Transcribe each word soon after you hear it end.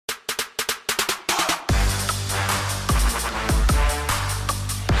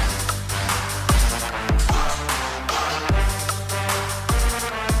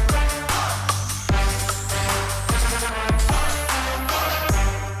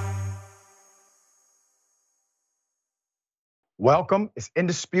Welcome. It's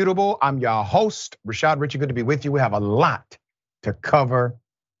indisputable. I'm your host, Rashad Richey. Good to be with you. We have a lot to cover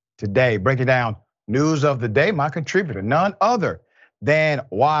today. Breaking down news of the day, my contributor, none other than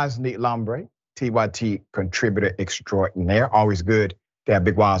Wosny Lambre, TYT contributor extraordinaire. Always good to have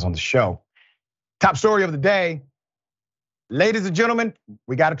Big Wos on the show. Top story of the day, ladies and gentlemen,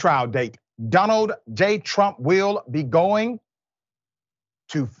 we got a trial date. Donald J. Trump will be going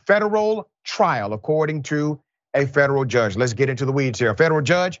to federal trial, according to a federal judge. Let's get into the weeds here. A federal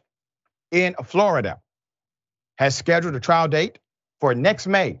judge in Florida has scheduled a trial date for next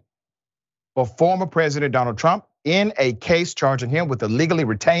May for former President Donald Trump in a case charging him with illegally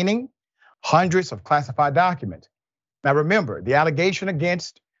retaining hundreds of classified documents. Now remember, the allegation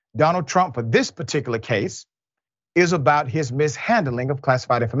against Donald Trump for this particular case is about his mishandling of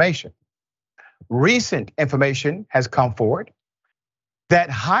classified information. Recent information has come forward that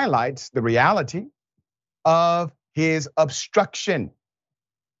highlights the reality of his obstruction,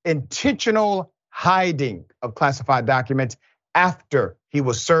 intentional hiding of classified documents after he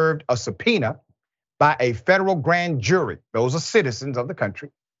was served a subpoena by a federal grand jury. Those are citizens of the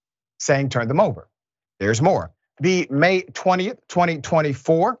country saying turn them over. There's more. The May 20th,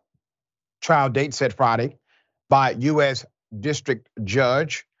 2024 trial date set Friday by US District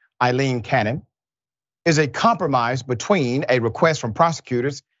Judge Eileen Cannon is a compromise between a request from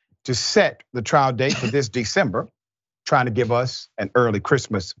prosecutors to set the trial date for this December, trying to give us an early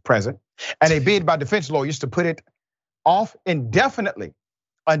Christmas present, and a bid by defense lawyers to put it off indefinitely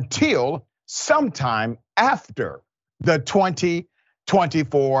until sometime after the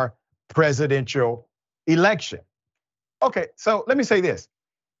 2024 presidential election. Okay, so let me say this.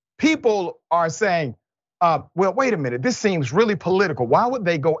 People are saying, well, wait a minute, this seems really political. Why would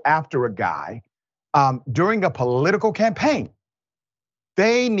they go after a guy during a political campaign?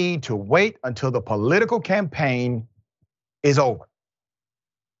 They need to wait until the political campaign is over.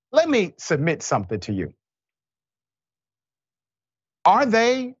 Let me submit something to you. Are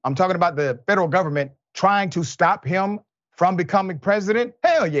they, I'm talking about the federal government, trying to stop him from becoming president?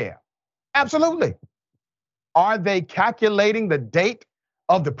 Hell yeah, absolutely. Are they calculating the date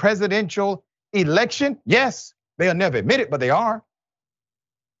of the presidential election? Yes, they'll never admit it, but they are.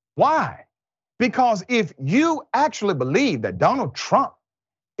 Why? Because if you actually believe that Donald Trump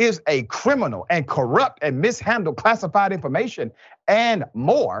is a criminal and corrupt and mishandled classified information and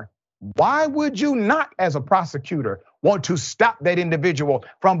more, why would you not, as a prosecutor, want to stop that individual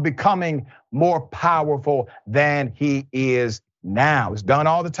from becoming more powerful than he is now? It's done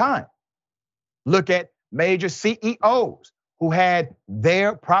all the time. Look at major CEOs who had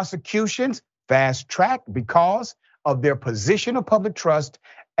their prosecutions fast-tracked because of their position of public trust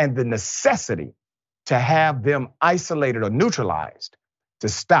and the necessity to have them isolated or neutralized to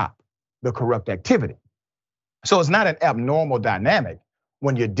stop the corrupt activity. So it's not an abnormal dynamic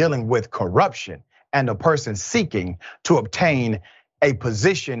when you're dealing with corruption and a person seeking to obtain a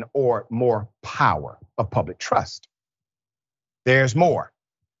position or more power of public trust. There's more.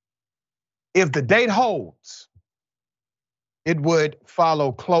 If the date holds, it would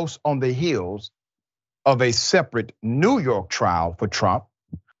follow close on the heels of a separate New York trial for Trump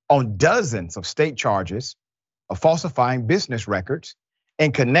on dozens of state charges of falsifying business records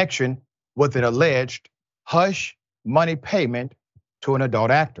in connection with an alleged hush money payment to an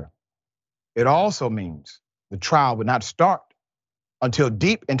adult actor. It also means the trial would not start until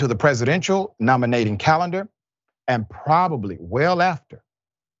deep into the presidential nominating calendar and probably well after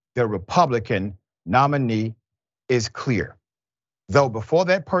the Republican nominee is clear. Though before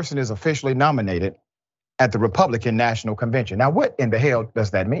that person is officially nominated at the Republican National Convention. Now, what in the hell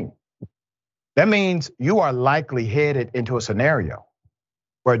does that mean? That means you are likely headed into a scenario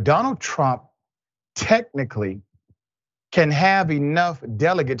where Donald Trump technically can have enough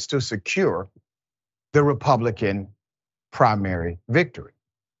delegates to secure the Republican primary victory.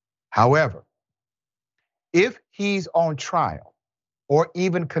 However, if he's on trial or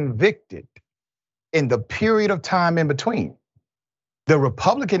even convicted in the period of time in between, the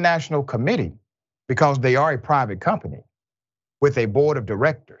Republican National Committee, because they are a private company with a board of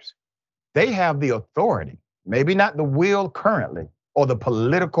directors, they have the authority, maybe not the will currently or the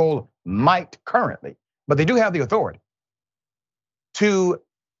political might currently, but they do have the authority to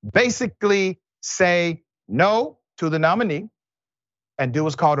basically say no to the nominee and do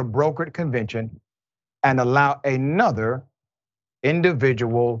what's called a brokered convention and allow another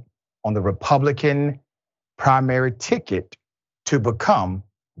individual on the Republican primary ticket to become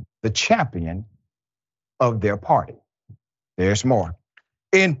the champion of their party. There's more.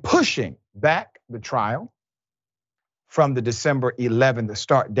 In pushing back the trial from the December 11th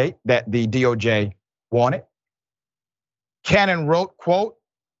start date that the DOJ wanted, Cannon wrote, quote,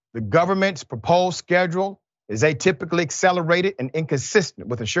 "The government's proposed schedule is atypically accelerated and inconsistent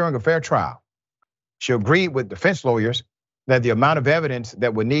with ensuring a fair trial." She agreed with defense lawyers that the amount of evidence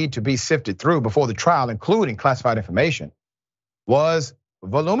that would need to be sifted through before the trial, including classified information, was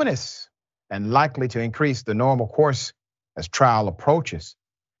voluminous and likely to increase the normal course as trial approaches.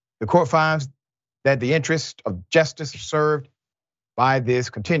 The court finds that the interest of justice served by this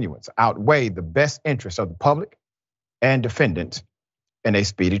continuance outweigh the best interests of the public and defendants in a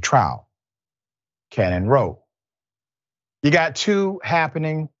speedy trial, Cannon wrote. You got two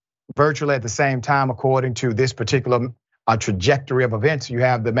happening virtually at the same time, according to this particular trajectory of events. You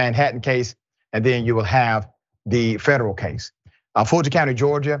have the Manhattan case, and then you will have the federal case. Fulton County,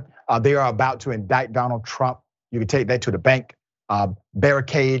 Georgia, they are about to indict Donald Trump. You can take that to the bank.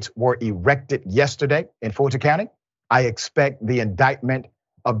 Barricades were erected yesterday in Fulton County. I expect the indictment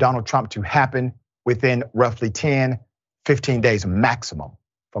of Donald Trump to happen within roughly 10, 15 days maximum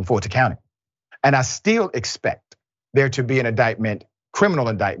from Fulton County. And I still expect there to be an indictment, criminal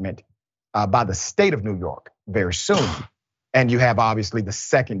indictment, by the state of New York very soon. And you have obviously the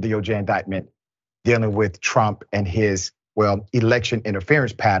second DOJ indictment dealing with Trump and his, election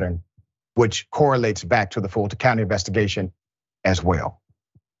interference pattern, which correlates back to the Fulton County investigation as well.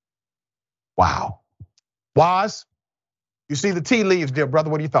 Wow. Waz, you see the tea leaves, dear brother.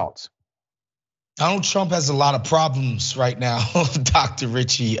 What are your thoughts? Donald Trump has a lot of problems right now, Dr.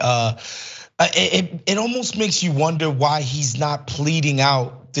 Richie. It almost makes you wonder why he's not pleading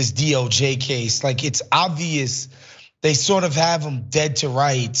out this DOJ case. Like, it's obvious they sort of have him dead to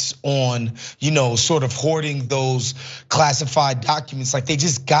rights on, sort of hoarding those classified documents. Like, they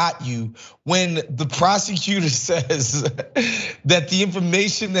just got you when the prosecutor says that the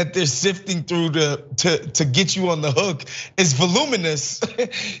information that they're sifting through to get you on the hook is voluminous.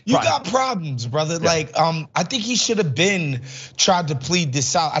 You got problems, brother. Yeah. Like, I think he should have been tried to plead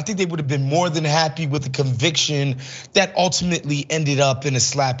this out. I think they would have been more than happy with the conviction that ultimately ended up in a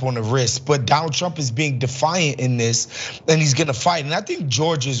slap on the wrist. But Donald Trump is being defiant in this, and he's gonna fight. And I think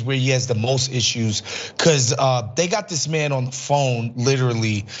Georgia is where he has the most issues, because they got this man on the phone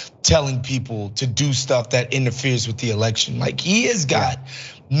literally telling people to do stuff that interferes with the election. Like, he has got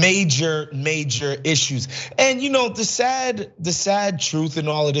major issues. And the sad truth in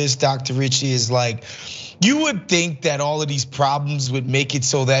all of this, Dr. Richie, is like, you would think that all of these problems would make it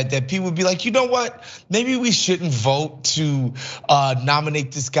so that people would be like, you know what? Maybe we shouldn't vote to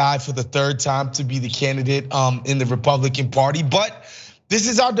nominate this guy for the third time to be the candidate in the Republican Party. But this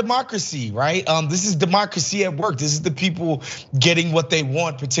is our democracy, right? This is democracy at work. This is the people getting what they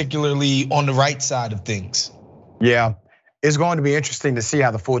want, particularly on the right side of things. Yeah, it's going to be interesting to see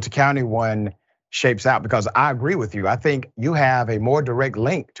how the Fulton County one shapes out, because I agree with you. I think you have a more direct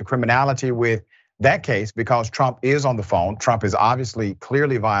link to criminality with that case because Trump is on the phone. Trump is obviously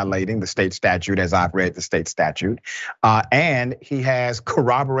clearly violating the state statute, as I've read the state statute, and he has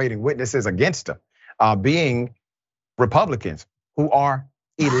corroborating witnesses against him, being Republicans who are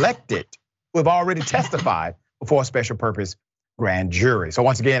elected, who have already testified before a special purpose grand jury. So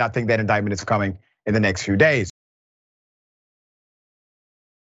once again, I think that indictment is coming in the next few days.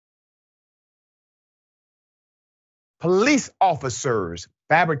 Police officers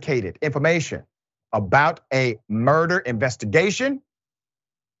fabricated information about a murder investigation.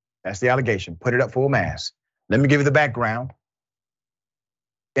 That's the allegation. Put it up full mass. Let me give you the background.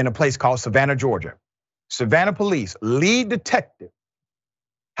 In a place called Savannah, Georgia, Savannah police lead detective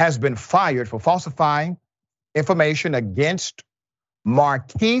has been fired for falsifying information against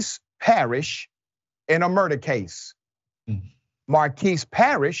Marquise Parrish in a murder case. Marquise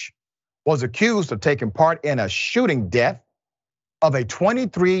Parrish was accused of taking part in a shooting death of a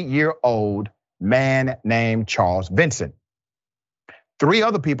 23-year-old man named Charles Vincent. 3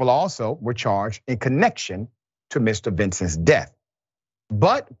 other people also were charged in connection to Mr. Vincent's death.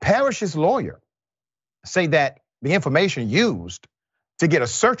 But Parrish's lawyer say that the information used to get a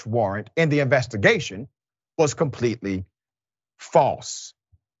search warrant in the investigation was completely false.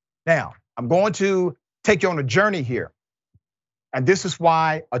 Now, I'm going to take you on a journey here. And this is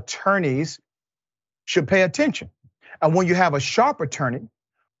why attorneys should pay attention. And when you have a sharp attorney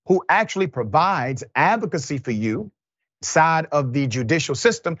who actually provides advocacy for you side of the judicial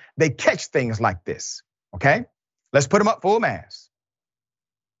system, they catch things like this, okay? Let's put them up full mass.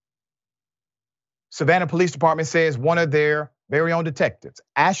 Savannah Police Department says one of their very own detectives,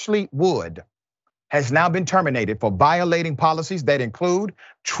 Ashley Wood, has now been terminated for violating policies that include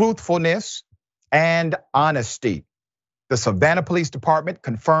truthfulness and honesty. The Savannah Police Department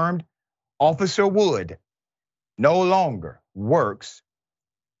confirmed Officer Wood no longer works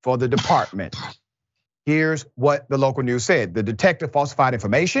for the department. Here's what the local news said. The detective falsified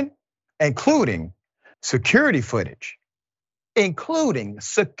information, including security footage, and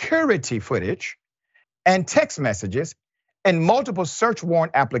text messages and multiple search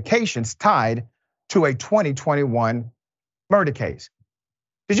warrant applications tied to a 2021 murder case.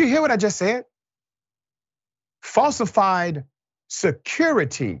 Did you hear what I just said? Falsified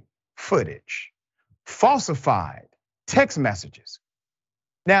security footage, falsified text messages.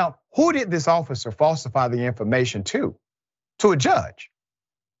 Now, who did this officer falsify the information to? To a judge.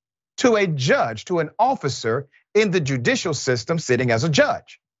 To a judge, to an officer in the judicial system sitting as a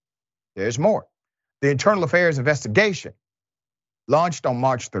judge. There's more. The Internal Affairs investigation, launched on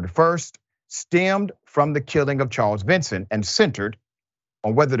March 31st, stemmed from the killing of Charles Vincent and centered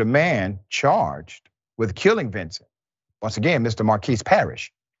on whether the man charged with killing Vincent, once again, Mr. Marquise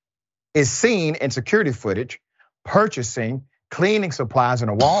Parrish, is seen in security footage purchasing cleaning supplies in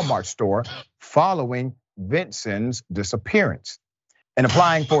a Walmart store following Vincent's disappearance. And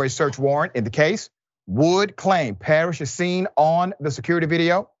applying for a search warrant in the case, Wood claimed Parrish is seen on the security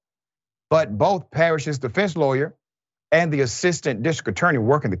video, but both Parrish's defense lawyer and the assistant district attorney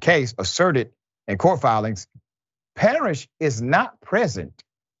working the case asserted in court filings, Parrish is not present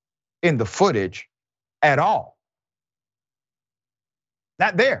in the footage at all.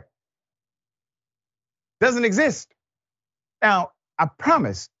 Not there. Doesn't exist. Now, I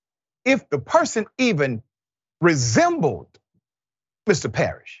promise, if the person even resembled Mr.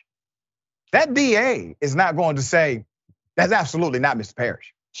 Parrish, that DA is not going to say, that's absolutely not Mr.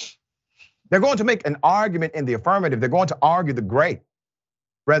 Parrish. They're going to make an argument in the affirmative. They're going to argue the gray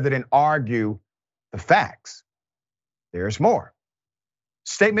rather than argue the facts. There's more.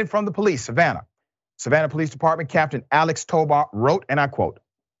 Statement from the police, Savannah. Savannah Police Department Captain Alex Tobar wrote, and I quote,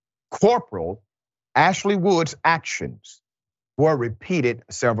 Corporal Ashley Wood's actions were repeated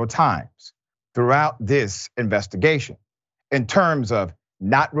several times throughout this investigation in terms of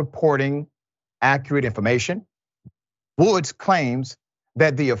not reporting accurate information. Woods claims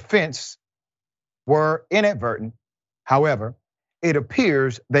that the offense were inadvertent. However, it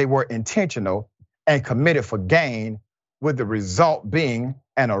appears they were intentional and committed for gain, with the result being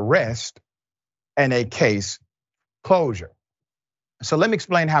an arrest and a case closure. So let me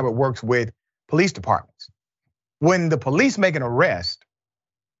explain how it works with police departments. When the police make an arrest,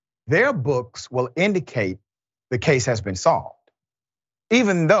 their books will indicate the case has been solved,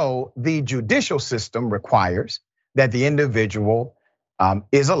 even though the judicial system requires that the individual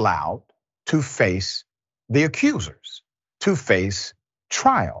is allowed to face the accusers, to face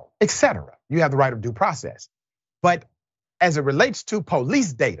trial, etc. You have the right of due process. But as it relates to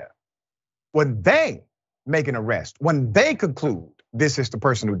police data, when they make an arrest, when they conclude this is the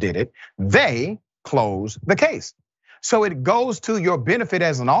person who did it, they close the case. So it goes to your benefit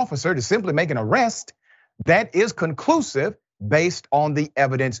as an officer to simply make an arrest that is conclusive based on the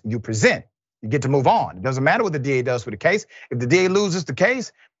evidence you present. You get to move on. It doesn't matter what the DA does for the case. If the DA loses the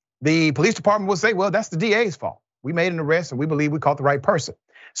case, the police department will say, well, that's the DA's fault. We made an arrest and we believe we caught the right person.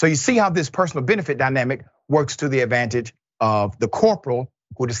 So you see how this personal benefit dynamic works to the advantage of the corporal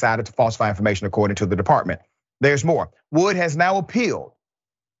who decided to falsify information according to the department. There's more. Wood has now appealed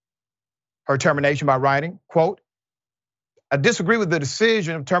her termination by writing, quote, I disagree with the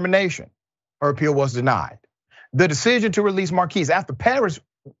decision of termination. Her appeal was denied. The decision to release Marquise after Parrish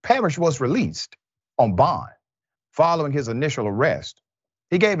was released on bond following his initial arrest,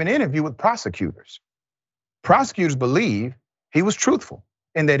 he gave an interview with prosecutors. Prosecutors believe he was truthful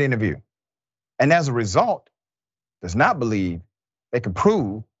in that interview, and as a result, does not believe they can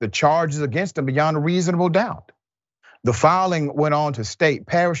prove the charges against him beyond a reasonable doubt. The filing went on to state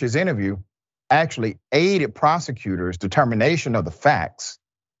Parrish's interview actually aided prosecutors' determination of the facts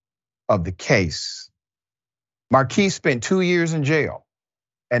of the case. Marquise spent 2 years in jail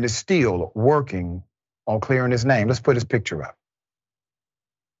and is still working on clearing his name. Let's put his picture up.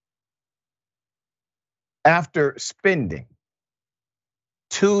 After spending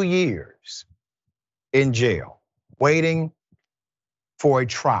 2 years in jail, waiting for a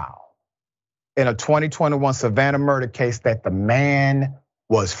trial in a 2021 Savannah murder case that the man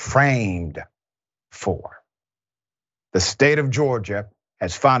was framed for, the state of Georgia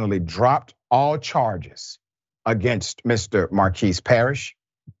has finally dropped all charges against Mr. Marquise Parrish.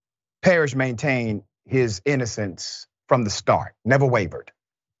 Parrish maintained his innocence from the start, never wavered.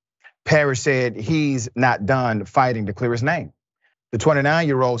 Parrish said he's not done fighting to clear his name. The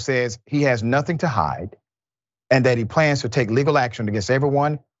 29-year-old says he has nothing to hide and that he plans to take legal action against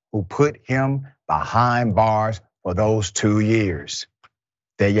everyone who put him behind bars for those 2 years.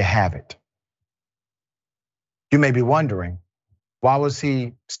 There you have it. You may be wondering, why was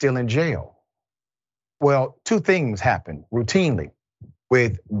he still in jail? Well, two things happen routinely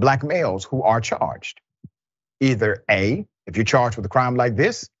with black males who are charged. Either A, if you're charged with a crime like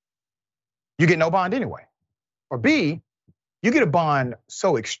this, you get no bond anyway. Or B, you get a bond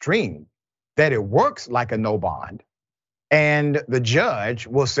so extreme that it works like a no bond. And the judge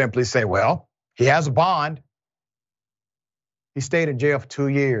will simply say, well, he has a bond. He stayed in jail for 2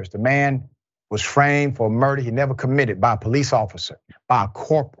 years. The man was framed for a murder he never committed by a police officer, by a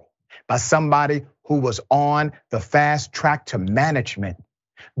corporal, by somebody who was on the fast track to management.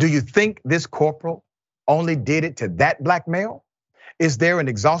 Do you think this corporal only did it to that black male? Is there an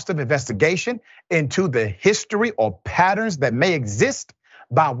exhaustive investigation into the history or patterns that may exist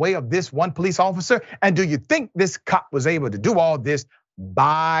by way of this one police officer? And do you think this cop was able to do all this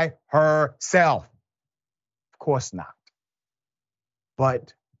by herself? Of course not.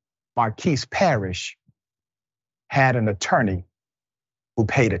 But Marquise Parrish had an attorney who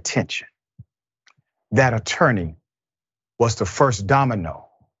paid attention. That attorney was the first domino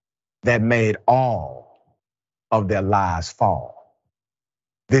that made all of their lives fall.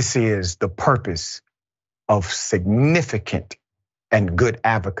 This is the purpose of significant and good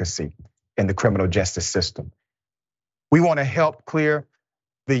advocacy in the criminal justice system. We want to help clear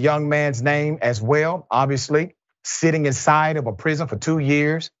the young man's name as well. Obviously, sitting inside of a prison for 2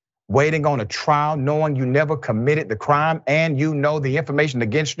 years, waiting on a trial, knowing you never committed the crime and you know the information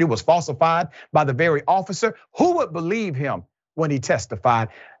against you was falsified by the very officer. Who would believe him when he testified?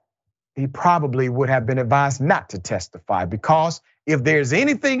 He probably would have been advised not to testify, because if there's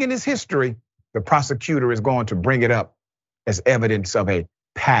anything in his history, the prosecutor is going to bring it up as evidence of a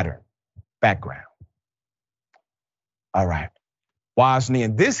pattern background. All right. Wozni,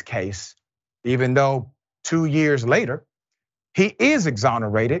 in this case, even though 2 years later, he is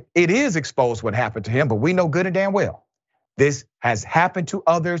exonerated, it is exposed what happened to him, but we know good and damn well this has happened to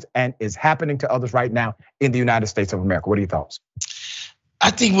others and is happening to others right now in the United States of America. What are your thoughts?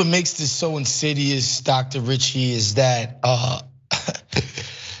 I think what makes this so insidious, Dr. Richie, is that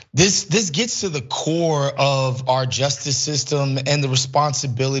this gets to the core of our justice system and the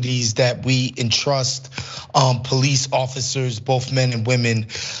responsibilities that we entrust police officers, both men and women.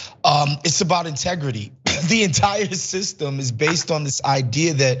 It's about integrity. The entire system is based on this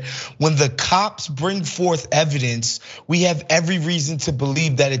idea that when the cops bring forth evidence, we have every reason to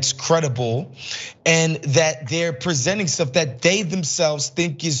believe that it's credible and that they're presenting stuff that they themselves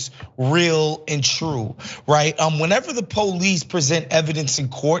think is real and true, right? Whenever the police present evidence in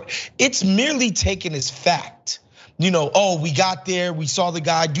court, it's merely taken as fact. Oh, we got there, we saw the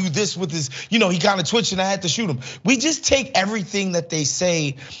guy do this with his, he kind of twitched and I had to shoot him. We just take everything that they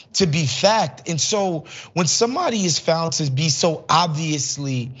say to be fact. And so when somebody is found to be so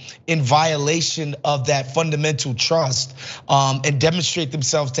obviously in violation of that fundamental trust and demonstrate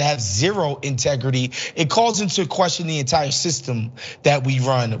themselves to have zero integrity, it calls into question the entire system that we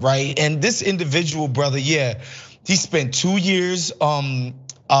run, right? And this individual, brother, he spent 2 years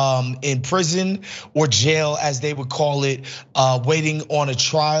in prison or jail, as they would call it, waiting on a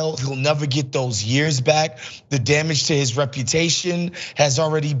trial. He'll never get those years back. The damage to his reputation has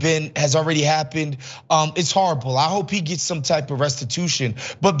already happened. It's horrible. I hope he gets some type of restitution.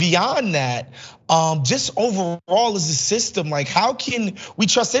 But beyond that, just overall as a system, like how can we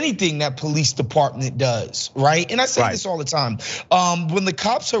trust anything that police department does, right? And I say this all the time. When the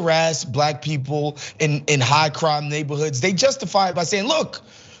cops harass black people in high crime neighborhoods, they justify it by saying, look,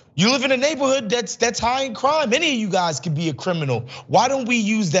 you live in a neighborhood that's high in crime. Any of you guys could be a criminal. Why don't we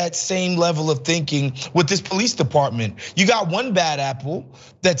use that same level of thinking with this police department? You got one bad apple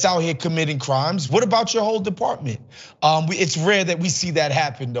that's out here committing crimes. What about your whole department? It's rare that we see that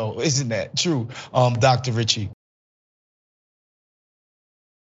happen though, isn't that true, Dr. Richie?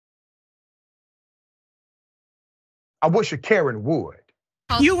 I wish a Karen would.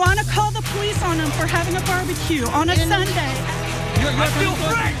 You want to call the police on them for having a barbecue on a Sunday. I feel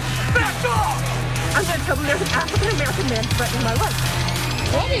free! Back off! I'm gonna tell them there's an African-American man threatening my life.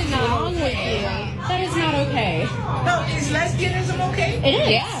 What is wrong with you? That is not okay. No, is lesbianism okay? It is.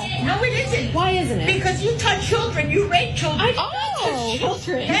 Yeah. No, it isn't. Why isn't it? Because you touch children, you rape children. I touch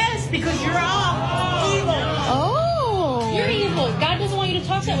children. Yes, because you're all evil. Oh. You're evil. God doesn't want you to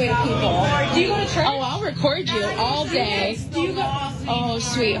talk that way to people. Do you go to church? Oh, I'll record you all day. Do you go? Oh,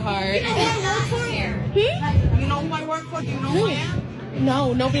 sweetheart. You know who I work for? Do you know who I am?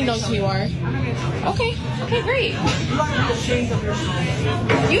 No, nobody knows who you are. Okay, great. You ought to be ashamed of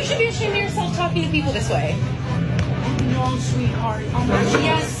yourself. You should be ashamed of yourself talking to people this way. No, sweetheart.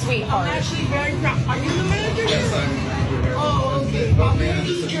 Yes, sweetheart. I'm actually very proud. Are you the manager? Yes, I am. Oh, okay. I'm gonna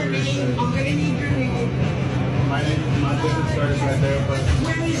need your name. My business card is right there, but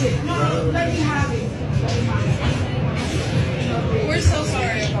where is it? No, let me have it.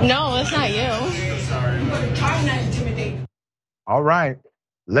 No, that's not you. I'm not intimidated. All right,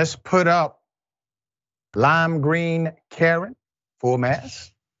 let's put up lime green Karen, full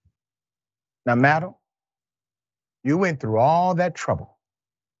mask. Now, madam, you went through all that trouble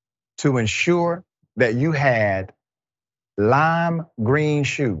to ensure that you had lime green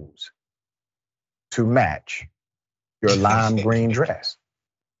shoes to match your lime green dress.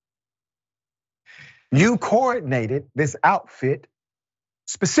 You coordinated this outfit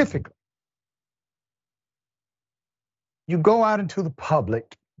specifically. You go out into the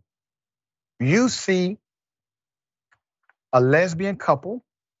public, you see a lesbian couple,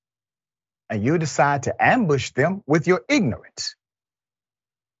 and you decide to ambush them with your ignorance.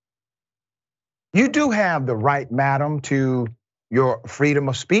 You do have the right, madam, to your freedom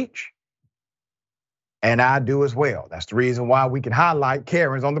of speech, and I do as well. That's the reason why we can highlight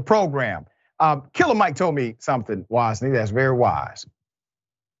Karens on the program. Killer Mike told me something, Wisely, that's very wise.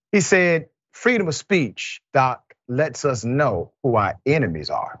 He said, freedom of speech, Doc, lets us know who our enemies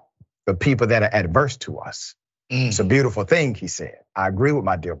are, the people that are adverse to us. It's a beautiful thing, he said. I agree with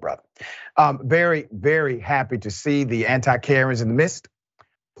my dear brother. Very, very happy to see the anti-Karens in the midst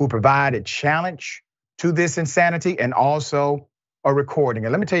who provide a challenge to this insanity and also a recording.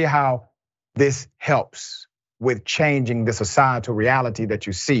 And let me tell you how this helps with changing the societal reality that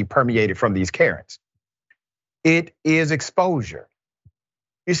you see permeated from these Karens. It is exposure.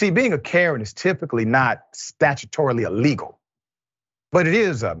 You see, being a Karen is typically not statutorily illegal, but it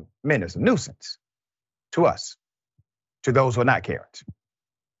is a menace, a nuisance to us, to those who are not Karens.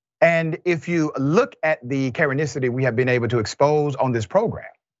 And if you look at the Karenicity we have been able to expose on this program,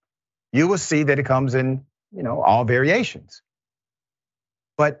 you will see that it comes in, all variations.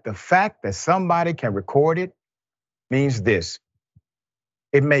 But the fact that somebody can record it means this: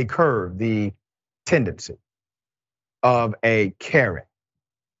 it may curb the tendency of a Karen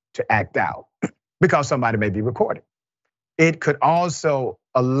to act out because somebody may be recorded. It could also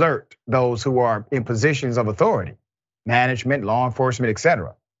alert those who are in positions of authority, management, law enforcement,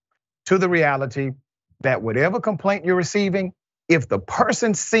 etc., to the reality that whatever complaint you're receiving, if the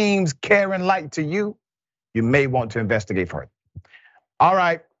person seems Karen-like to you, you may want to investigate further. All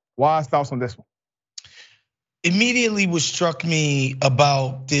right, Wise, thoughts on this one? Immediately what struck me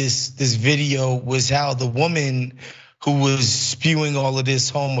about this video was how the woman who was spewing all of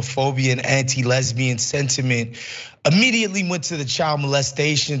this homophobia and anti-lesbian sentiment immediately went to the child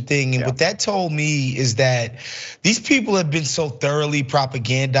molestation thing. And what that told me is that these people have been so thoroughly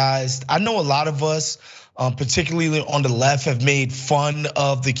propagandized. I know a lot of us, particularly on the left, have made fun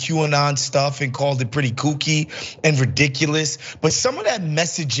of the QAnon stuff and called it pretty kooky and ridiculous. But some of that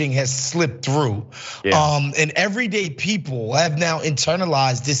messaging has slipped through. And everyday people have now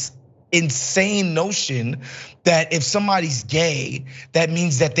internalized this insane notion that if somebody's gay, that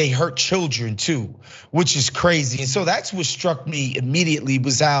means that they hurt children too, which is crazy. And so that's what struck me immediately,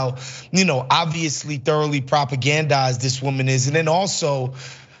 was how, obviously thoroughly propagandized this woman is. And then also,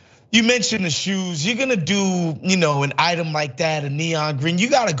 you mentioned the shoes. You're gonna do, an item like that, a neon green. You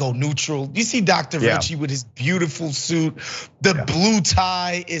gotta go neutral. You see Dr. Richie with his beautiful suit. The blue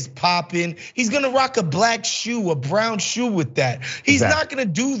tie is popping. He's gonna rock a black shoe, a brown shoe with that. He's not gonna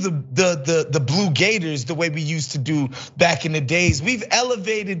do the blue gators the way we used to do back in the days. We've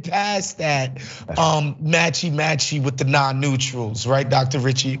elevated past that matchy with the non-neutrals, right, Dr.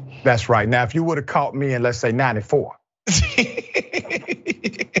 Richie? That's right. Now, if you would have caught me in, let's say, 94.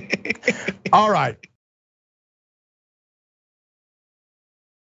 All right.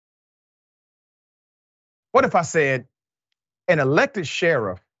 What if I said an elected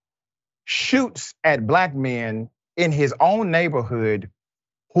sheriff shoots at black men in his own neighborhood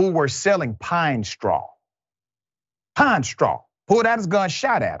who were selling pine straw? Pine straw. Pulled out his gun,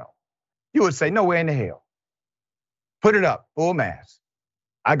 shot at him. You would say, no way in the hell. Put it up, full mask.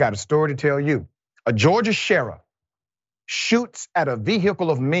 I got a story to tell you. A Georgia sheriff shoots at a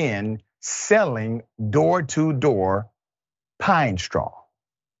vehicle of men selling door-to-door pine straw.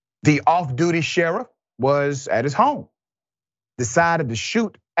 The off-duty sheriff was at his home, decided to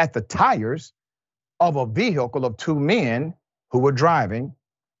shoot at the tires of a vehicle of two men who were driving,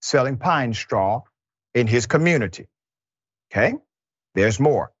 selling pine straw in his community. Okay, there's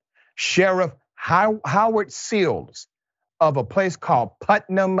more. Sheriff Howard Seals of a place called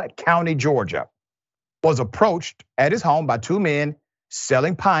Putnam County, Georgia, was approached at his home by two men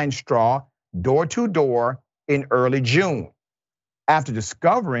selling pine straw door-to-door in early June. After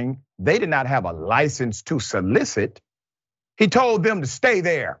discovering they did not have a license to solicit, he told them to stay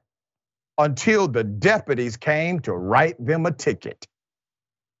there until the deputies came to write them a ticket.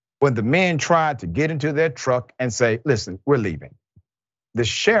 When the men tried to get into their truck and say, listen, we're leaving, the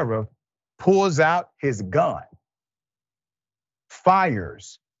sheriff pulls out his gun,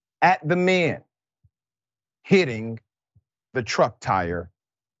 fires at the men, hitting the truck tire,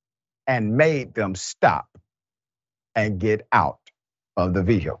 and made them stop and get out of the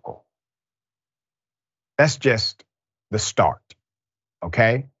vehicle. That's just the start,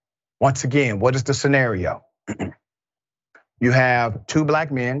 okay? Once again, what is the scenario? You have two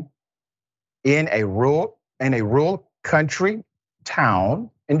black men in a rural country town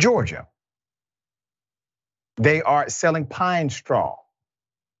in Georgia. They are selling pine straw.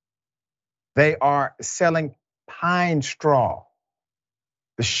 They are selling pine straw.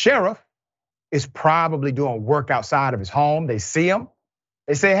 The sheriff is probably doing work outside of his home. They see him.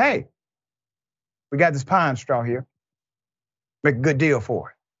 They say, hey, we got this pine straw here. Make a good deal for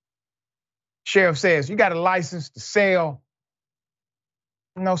it. Sheriff says, you got a license to sell?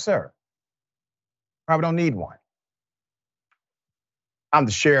 No, sir. Probably don't need one. I'm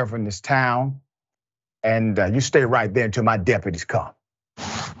the sheriff in this town, and you stay right there until my deputies come.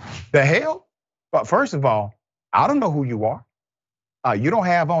 The hell? But first of all, I don't know who you are. You don't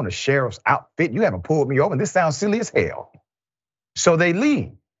have on a sheriff's outfit. You haven't pulled me over. This sounds silly as hell. So they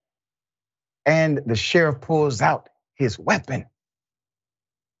leave. And the sheriff pulls out his weapon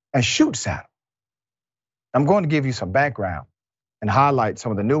and shoots at him. I'm going to give you some background and highlight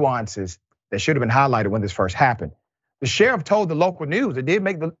some of the nuances that should have been highlighted when this first happened. The sheriff told the local news, it did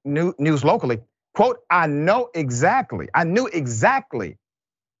make the news locally, quote, I knew exactly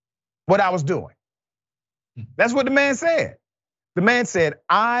what I was doing. That's what the man said. The man said,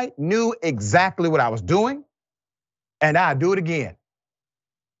 I knew exactly what I was doing, and I'd do it again.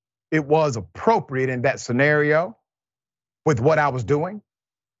 It was appropriate in that scenario with what I was doing.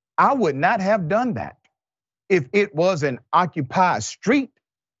 I would not have done that if it was an occupied street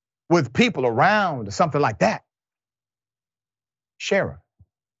with people around or something like that. Sheriff,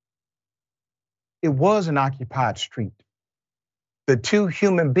 it was an occupied street. The two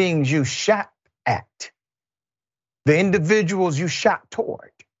human beings you shot at, the individuals you shot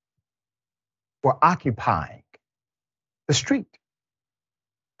toward, were occupying the street.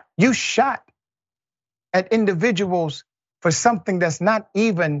 You shot at individuals for something that's not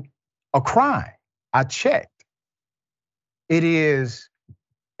even a crime. I checked. It is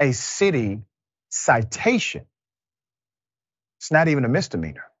a city citation. It's not even a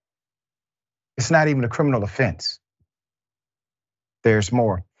misdemeanor. It's not even a criminal offense. There's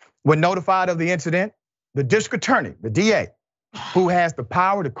more. When notified of the incident, the district attorney, the DA, who has the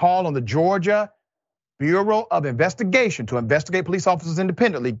power to call on the Georgia Bureau of Investigation to investigate police officers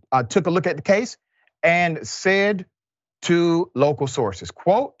independently, took a look at the case and said to local sources,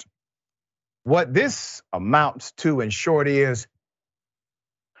 quote, what this amounts to in short is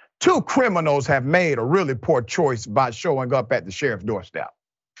two criminals have made a really poor choice by showing up at the sheriff's doorstep.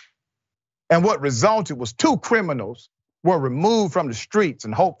 And what resulted was two criminals were removed from the streets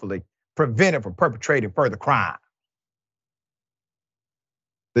and hopefully prevented from perpetrating further crime.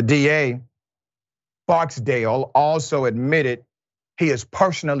 The DA, Barksdale, also admitted he is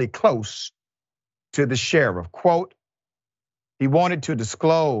personally close to the sheriff. Quote, he wanted to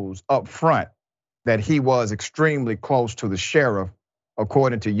disclose up front that he was extremely close to the sheriff,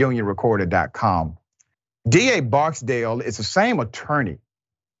 according to unionrecorder.com. DA Barksdale is the same attorney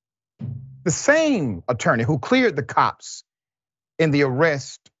who cleared the cops in the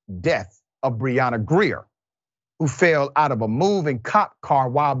death of Breonna Greer, who fell out of a moving cop car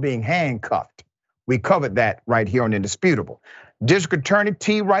while being handcuffed. We covered that right here on Indisputable. District Attorney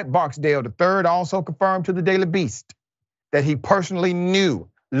T. Wright Barksdale III also confirmed to the Daily Beast that he personally knew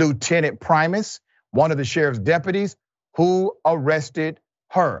Lieutenant Primus, one of the sheriff's deputies, who arrested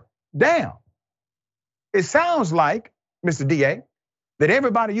her. Damn. It sounds like, Mr. DA, that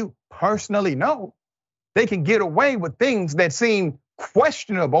everybody you personally know, they can get away with things that seem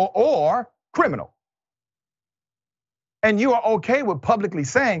questionable or criminal. And you are okay with publicly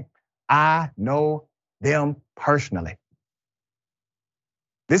saying, I know them personally.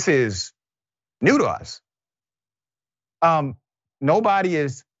 This is new to us. Nobody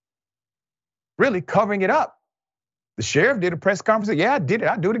is really covering it up. The sheriff did a press conference, yeah, I did it,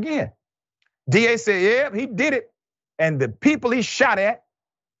 I'll do it again. DA said, yeah, he did it. And the people he shot at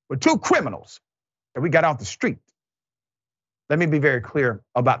were two criminals that we got off the street. Let me be very clear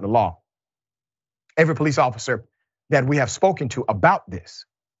about the law. Every police officer that we have spoken to about this,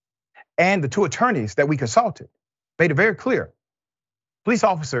 and the two attorneys that we consulted, made it very clear. Police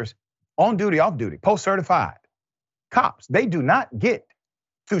officers on duty, off duty, post-certified cops, they do not get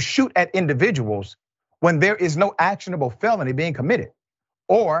to shoot at individuals when there is no actionable felony being committed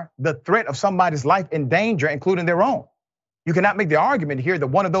or the threat of somebody's life in danger, including their own. You cannot make the argument here that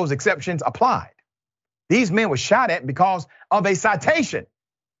one of those exceptions applied. These men were shot at because of a citation.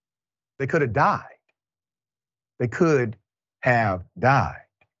 They could have died. They could have died.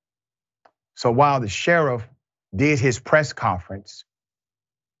 So while the sheriff did his press conference,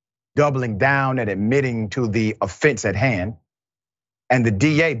 doubling down and admitting to the offense at hand, and the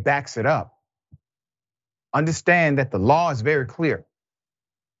DA backs it up, understand that the law is very clear.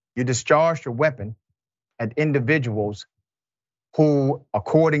 You discharged your weapon at individuals who,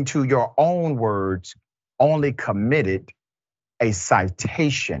 according to your own words, only committed a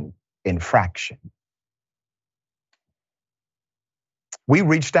citation infraction. We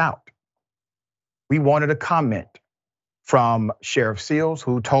reached out. We wanted a comment from Sheriff Seals,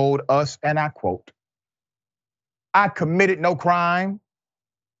 who told us, and I quote, "I committed no crime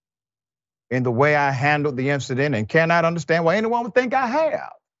in the way I handled the incident and cannot understand why anyone would think I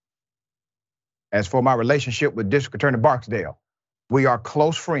have. As for my relationship with District Attorney Barksdale, we are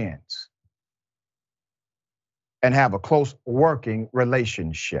close friends and have a close working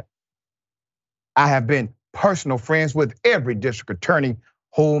relationship. I have been personal friends with every district attorney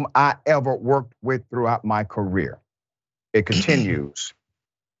whom I ever worked with throughout my career." It continues.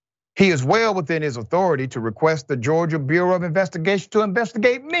 "He is well within his authority to request the Georgia Bureau of Investigation to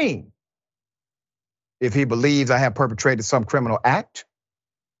investigate me. If he believes I have perpetrated some criminal act,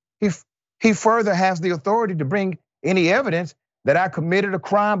 he further has the authority to bring any evidence that I committed a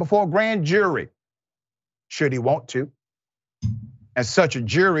crime before a grand jury, should he want to. And such a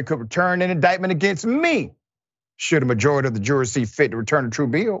jury could return an indictment against me, should a majority of the jurors see fit to return a true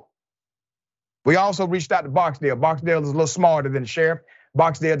bill. We also reached out to Barksdale. Barksdale is a little smarter than the sheriff.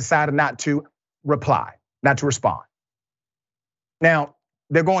 Barksdale decided not to reply, not to respond. Now,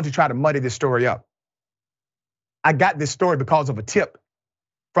 they're going to try to muddy this story up. I got this story because of a tip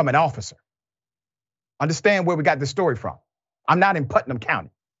from an officer. Understand where we got this story from. I'm not in Putnam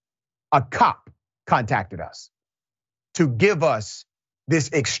County. A cop contacted us to give us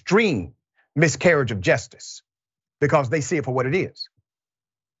this extreme miscarriage of justice because they see it for what it is.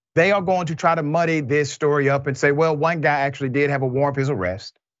 They are going to try to muddy this story up and say, well, one guy actually did have a warrant for his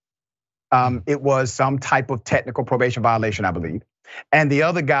arrest. It was some type of technical probation violation, I believe. And the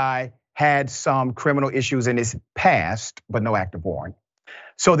other guy had some criminal issues in his past, but no active warrant.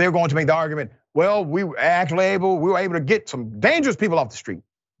 So they're going to make the argument, well, we were able to get some dangerous people off the street.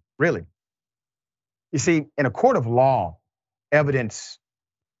 Really? You see, in a court of law, evidence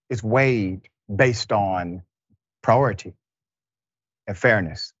is weighed based on priority and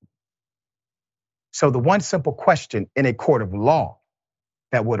fairness. So the one simple question in a court of law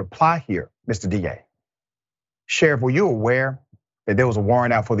that would apply here, Mr. DA, Sheriff, were you aware that there was a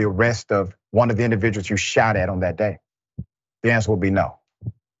warrant out for the arrest of one of the individuals you shot at on that day? The answer will be no.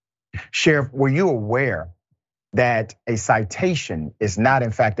 Sheriff, were you aware that a citation is not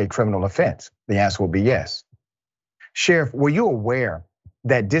in fact a criminal offense? The answer will be yes. Sheriff, were you aware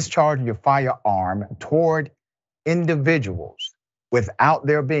that discharging your firearm toward individuals without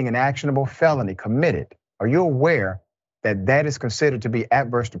there being an actionable felony committed, are you aware that that is considered to be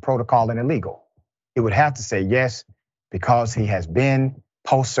adverse to protocol and illegal? It would have to say yes, because he has been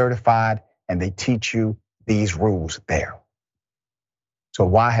post-certified and they teach you these rules there. So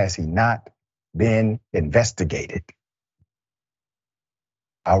why has he not been investigated?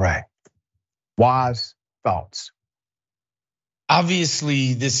 All right, wise thoughts.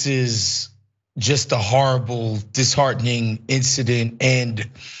 Obviously, this is just a horrible, disheartening incident, and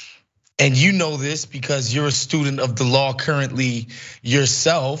you know this because you're a student of the law currently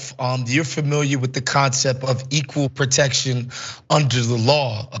yourself. You're familiar with the concept of equal protection under the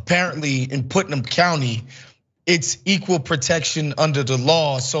law. Apparently, in Putnam County, it's equal protection under the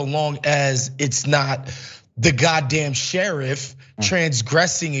law so long as it's not the goddamn sheriff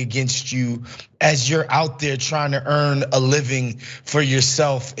transgressing against you as you're out there trying to earn a living for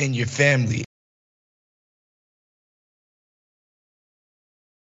yourself and your family.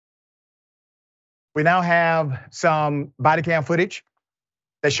 We now have some body cam footage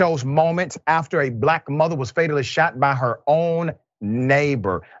that shows moments after a black mother was fatally shot by her own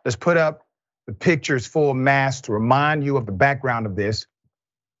neighbor. Let's put up the pictures full mass to remind you of the background of this.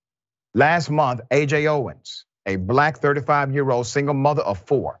 Last month, AJ Owens, a black 35-year-old single mother of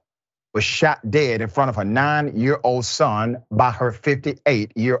 4, was shot dead in front of her 9-year-old son by her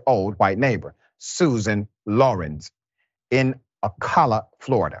 58-year-old white neighbor, Susan Lawrence, in Ocala,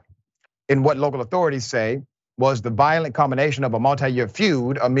 Florida. In what local authorities say was the violent combination of a multi-year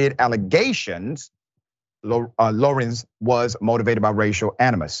feud amid allegations Lawrence was motivated by racial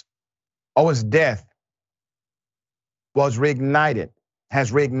animus. Owens' death has reignited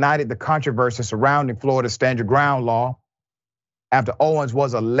the controversy surrounding Florida's stand your ground law after Owens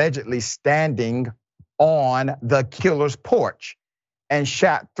was allegedly standing on the killer's porch and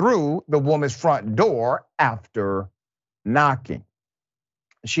shot through the woman's front door after knocking.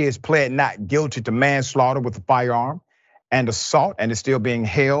 She has pled not guilty to manslaughter with a firearm and assault, and is still being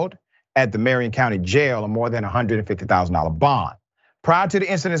held at the Marion County Jail on more than $150,000 bond. Prior to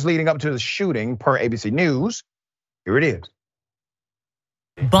the incidents leading up to the shooting, per ABC News, here it is.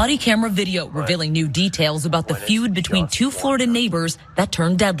 Body camera video revealing new details about the feud between two Florida neighbors that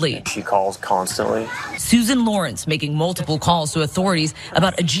turned deadly. She calls constantly. Susan Lawrence making multiple calls to authorities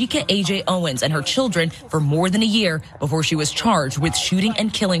about Ajika A.J. Owens and her children for more than a year before she was charged with shooting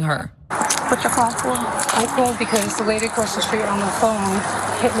and killing her. What you call for? I called because the lady across the street on the phone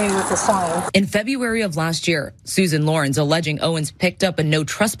hit me with a sign. In February of last year, Susan Lawrence alleging Owens picked up a no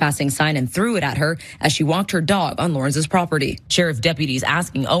trespassing sign and threw it at her as she walked her dog on Lawrence's property. Sheriff deputies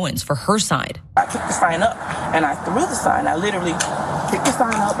asking Owens for her side. I picked the sign up and I threw the sign. I literally picked the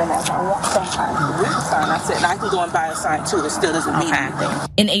sign up, and as I walked up, I threw the sign. I said, and I can go and buy a sign too. It still doesn't mean anything.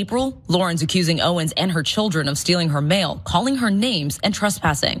 In April, Lawrence accusing Owens and her children of stealing her mail, calling her names and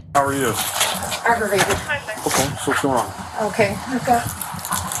trespassing. How are you? Aggravated. Okay, so what's going on? Okay, I've got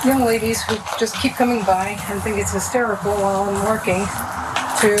young ladies who just keep coming by and think it's hysterical while I'm working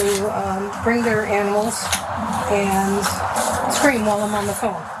to bring their animals and scream while I'm on the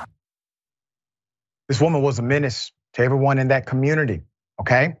phone. This woman was a menace to everyone in that community,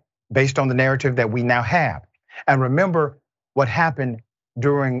 okay? Based on the narrative that we now have. And remember what happened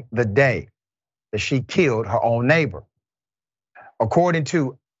during the day that she killed her own neighbor. According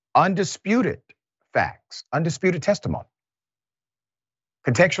to undisputed facts, undisputed testimony,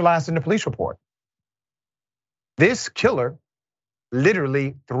 contextualized in the police report, this killer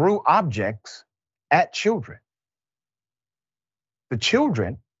literally threw objects at children. The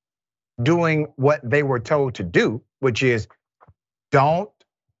children doing what they were told to do, which is don't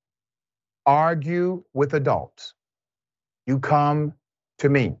argue with adults. You come to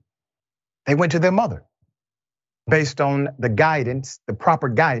me. They went to their mother based on the guidance, the proper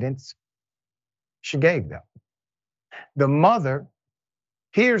guidance she gave them. The mother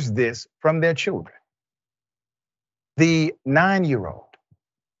hears this from their children. The 9-year-old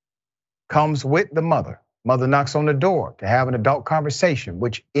comes with the mother. Mother knocks on the door to have an adult conversation,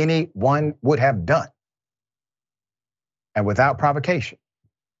 which anyone would have done. And without provocation,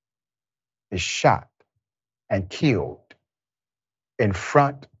 is shot and killed in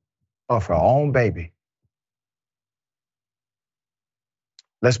front of her own baby.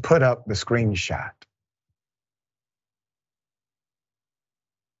 Let's put up the screenshot.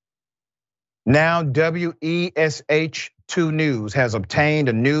 Now, WESH2 News has obtained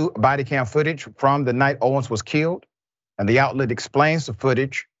a new body cam footage from the night Owens was killed, and the outlet explains the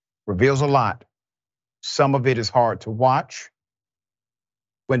footage, reveals a lot. Some of it is hard to watch.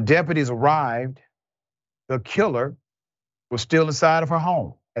 When deputies arrived, the killer was still inside of her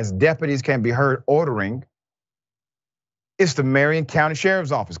home, as deputies can be heard ordering. It's the Marion County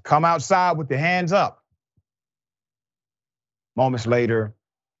Sheriff's Office. Come outside with your hands up. Moments later,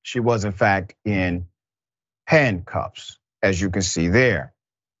 she was in fact in handcuffs, as you can see there.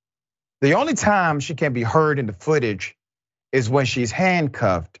 The only time she can be heard in the footage is when she's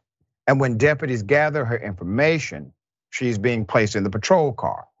handcuffed, and when deputies gather her information, she's being placed in the patrol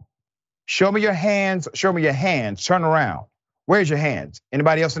car. Show me your hands, show me your hands, turn around. Where's your hands?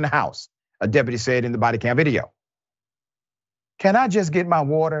 Anybody else in the house? A deputy said in the body cam video. Can I just get my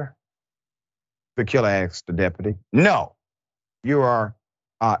water? The killer asked the deputy. No, you are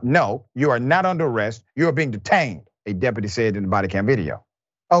not under arrest. You are being detained, a deputy said in the body cam video.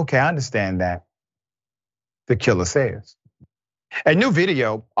 Okay, I understand that, the killer says. A new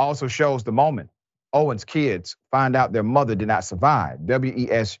video also shows the moment Owens' kids find out their mother did not survive.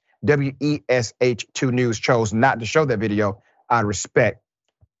 WESH2 News chose not to show that video out of respect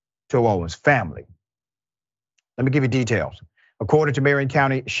to Owens' family. Let me give you details. According to Marion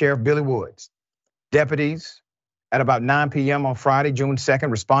County Sheriff Billy Woods, deputies at about 9 p.m. on Friday, June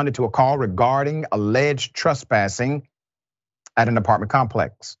 2nd, responded to a call regarding alleged trespassing at an apartment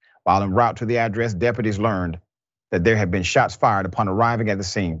complex. While en route to the address, deputies learned that there had been shots fired upon arriving at the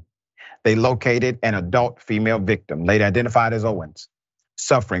scene. They located an adult female victim, later identified as Owens,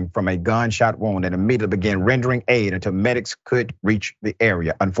 suffering from a gunshot wound, and immediately began rendering aid until medics could reach the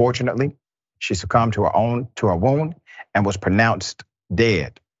area. Unfortunately, she succumbed to her wound and was pronounced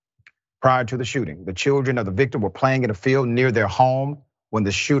dead. Prior to the shooting, the children of the victim were playing in a field near their home when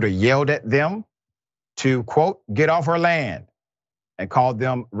the shooter yelled at them to, quote, get off her land, and called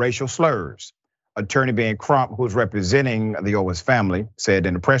them racial slurs. Attorney Ben Crump, who's representing the Owens family, said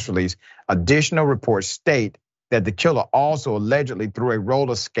in a press release, additional reports state that the killer also allegedly threw a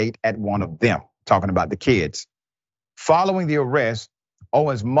roller skate at one of them, talking about the kids. Following the arrest,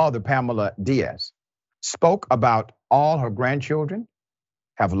 Owen's mother, Pamela Diaz, spoke about all her grandchildren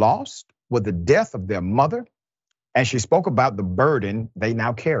have lost with the death of their mother, and she spoke about the burden they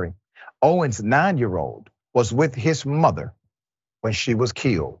now carry. Owen's 9-year-old was with his mother when she was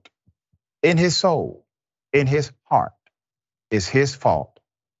killed. In his soul, in his heart, is his fault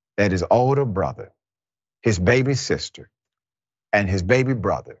that his older brother, his baby sister, and his baby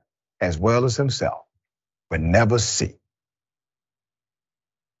brother, as well as himself, would never see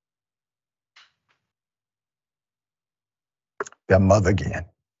their mother again.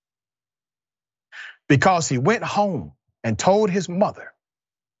 Because he went home and told his mother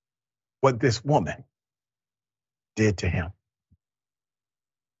what this woman did to him.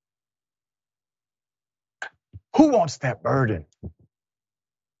 Who wants that burden?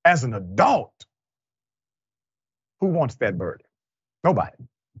 As an adult, who wants that burden? Nobody.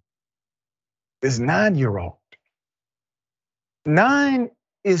 This 9-year-old. 9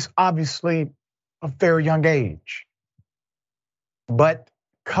 is obviously a very young age, but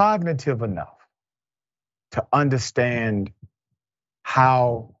cognitive enough to understand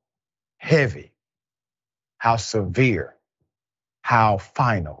how heavy, how severe, how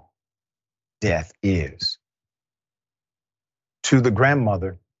final death is. To the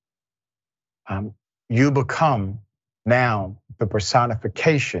grandmother, you become now the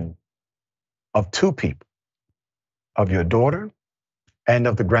personification of two people, of your daughter and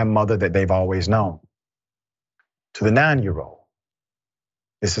of the grandmother that they've always known. To the 9-year-old,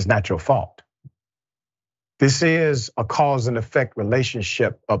 this is not your fault. This is a cause and effect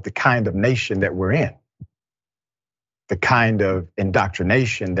relationship of the kind of nation that we're in, the kind of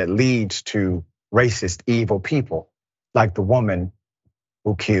indoctrination that leads to racist, evil people like the woman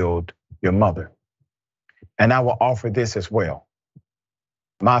who killed your mother. And I will offer this as well.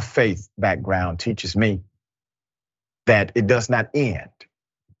 My faith background teaches me that it does not end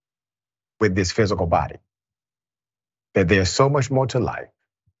with this physical body, that there's so much more to life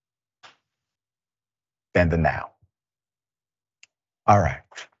than the now. All right,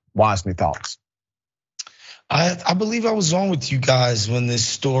 Wasney, thoughts? I believe I was on with you guys when this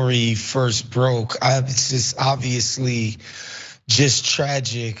story first broke. It's just obviously just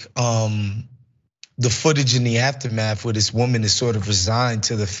tragic. The footage in the aftermath where this woman is sort of resigned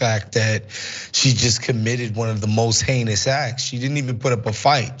to the fact that she just committed one of the most heinous acts. She didn't even put up a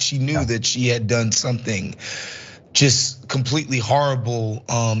fight. She knew that she had done something just completely horrible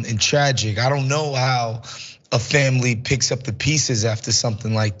and tragic. I don't know how a family picks up the pieces after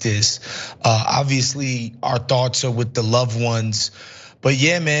something like this. Obviously, our thoughts are with the loved ones. But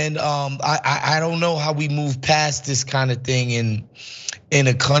yeah, man, I don't know how we move past this kind of thing in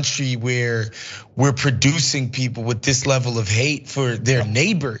a country where we're producing people with this level of hate for their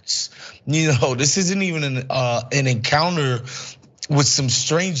neighbors. You know, this isn't even an encounter with some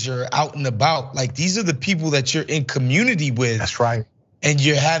stranger out and about. Like, these are the people that you're in community with. That's right. And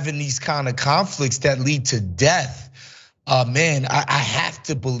you're having these kind of conflicts that lead to death. Man, I have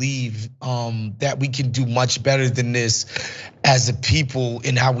to believe that we can do much better than this as a people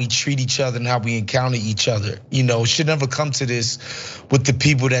in how we treat each other and how we encounter each other. You know, it should never come to this with the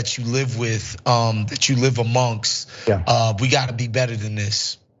people that you live with, that you live amongst. Yeah. We gotta be better than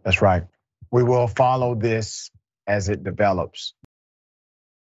this. That's right. We will follow this as it develops.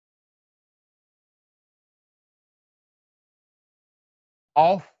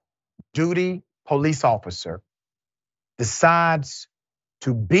 Off-duty police officer decides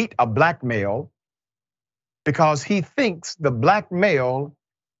to beat a black male because he thinks the black male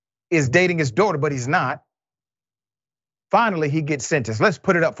is dating his daughter, but he's not. Finally, he gets sentenced. Let's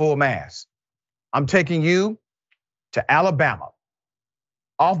put it up full mass. I'm taking you to Alabama.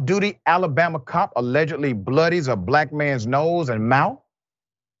 Off-duty Alabama cop allegedly bloodies a black man's nose and mouth,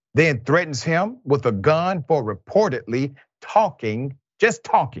 then threatens him with a gun for reportedly just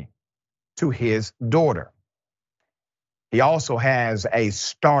talking to his daughter. He also has a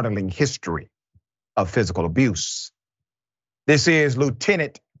startling history of physical abuse. This is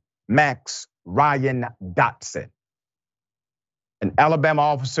Lieutenant Max Ryan Dotson. An Alabama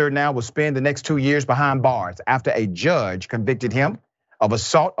officer now will spend the next 2 years behind bars after a judge convicted him of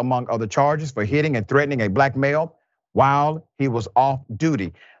assault, among other charges, for hitting and threatening a black male while he was off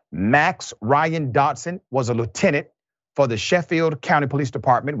duty. Max Ryan Dotson was a lieutenant for the Sheffield County Police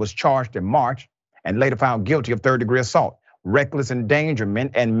Department, was charged in March and later found guilty of third-degree assault, reckless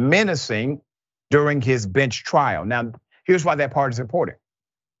endangerment, and menacing during his bench trial. Now, here's why that part is important.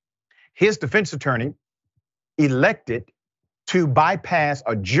 His defense attorney elected to bypass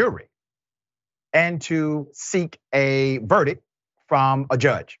a jury and to seek a verdict from a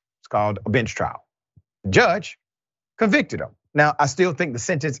judge. It's called a bench trial. The judge convicted him. Now, I still think the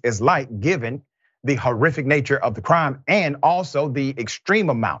sentence is light given the horrific nature of the crime and also the extreme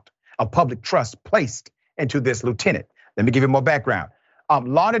amount of public trust placed into this lieutenant. Let me give you more background.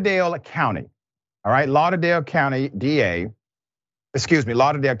 Lauderdale County, all right, Lauderdale County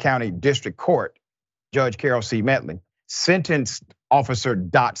Lauderdale County District Court, Judge Carol C. Metley, sentenced Officer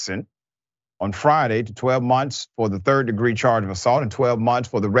Dotson on Friday to 12 months for the third-degree charge of assault and 12 months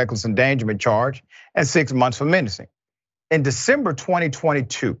for the reckless endangerment charge and 6 months for menacing. In December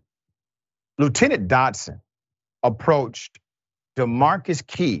 2022, Lieutenant Dotson approached DeMarcus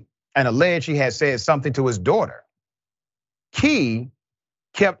Key and alleged he had said something to his daughter. Key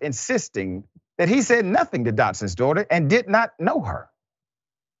kept insisting that he said nothing to Dotson's daughter and did not know her.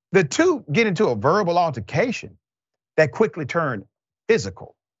 The two get into a verbal altercation that quickly turned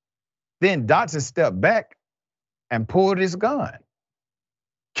physical. Then Dotson stepped back and pulled his gun.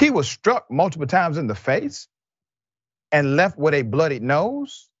 Key was struck multiple times in the face and left with a bloodied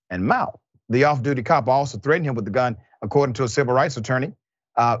nose and mouth. The off-duty cop also threatened him with the gun, according to a civil rights attorney,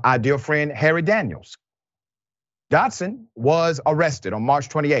 our dear friend Harry Daniels. Dotson was arrested on March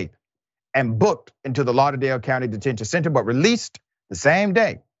 28th and booked into the Lauderdale County Detention Center, but released the same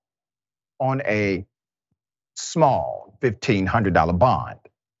day on a small $1,500 bond.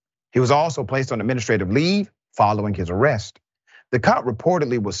 He was also placed on administrative leave following his arrest. The cop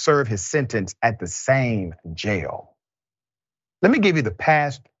reportedly will serve his sentence at the same jail. Let me give you the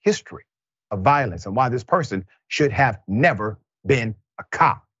past history of violence and why this person should have never been a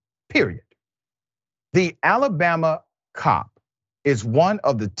cop, period. The Alabama cop is one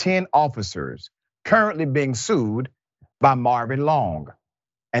of the 10 officers currently being sued by Marvin Long,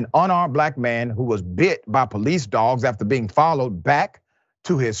 an unarmed black man who was bit by police dogs after being followed back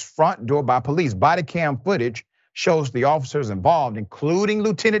to his front door by police. Body cam footage shows the officers involved, including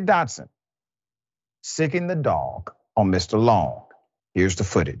Lieutenant Dotson, sicking the dog on Mr. Long. Here's the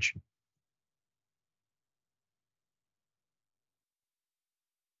footage.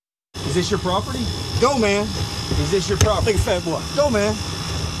 Is this your property? Go, man. Is this your property? Big fat boy. Go, man.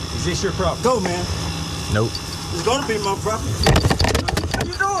 Is this your property? Go, man. Nope. It's gonna be my property. How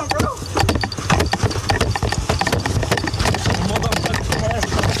you doing, bro?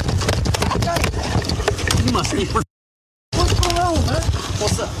 You must be. What's going on, man?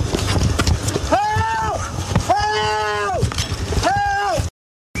 What's up? Help! Help! Help!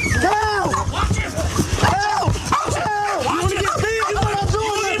 Help! Watch it! Help! Help! You wanna get big? You what I'm doing?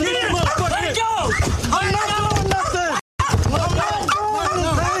 Let it go! I'm not doing nothing. I'm not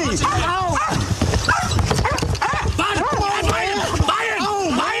doing anything. Ow! Buy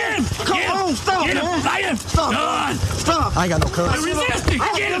him! Come on, stop, man. Buy him! Stop. Done! Stop. I ain't got no courage. We're resisting!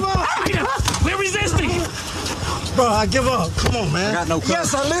 Get him! We're resisting! Bro, I give up. Come on, man. I got no courage.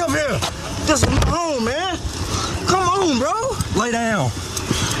 Yes, I live here. This is my home, man. Come on, bro. Lay down.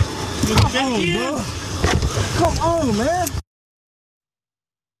 Come on, bro. Come on, man.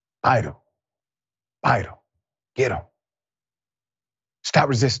 Bite him. Bite him. Get him. Stop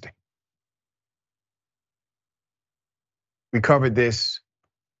resisting. We covered this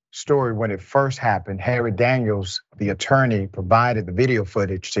story when it first happened. Harry Daniels, the attorney, provided the video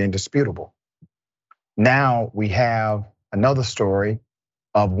footage to Indisputable. Now we have another story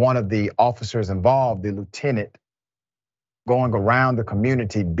of one of the officers involved, the lieutenant, going around the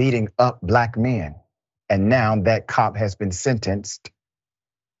community beating up black men. And now that cop has been sentenced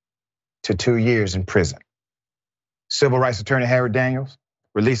to 2 years in prison. Civil rights attorney Harry Daniels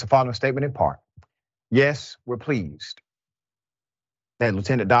released the following statement in part. Yes, we're pleased that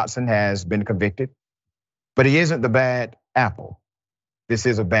Lieutenant Dotson has been convicted, but he isn't the bad apple. This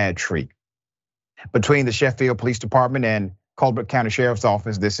is a bad tree. Between the Sheffield Police Department and Colbert County Sheriff's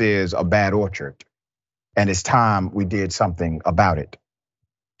Office, this is a bad orchard. And it's time we did something about it.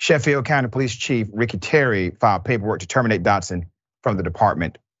 Sheffield County Police Chief Ricky Terry filed paperwork to terminate Dotson from the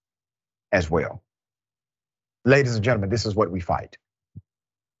department as well. Ladies and gentlemen, this is what we fight.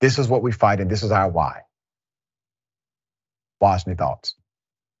 This is what we fight, and this is our why. Washington, thoughts?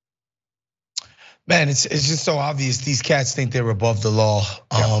 Man, it's just so obvious. These cats think they're above the law.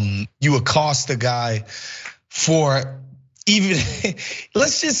 You accost a guy for even,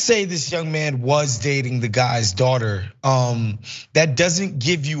 let's just say this young man was dating the guy's daughter. That doesn't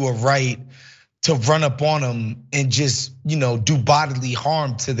give you a right to run up on him and just do bodily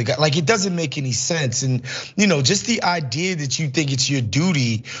harm to the guy. Like, it doesn't make any sense. And, just the idea that you think it's your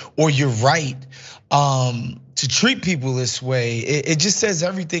duty or your right to treat people this way, it just says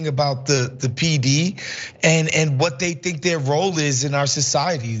everything about the PD and what they think their role is in our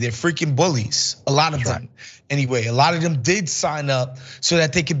society. They're freaking bullies, a lot of them. Anyway, a lot of them did sign up so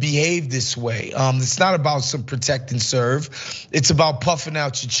that they could behave this way. It's not about some protect and serve. It's about puffing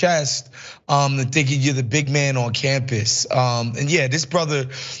out your chest and thinking you're the big man on campus. And yeah, this brother,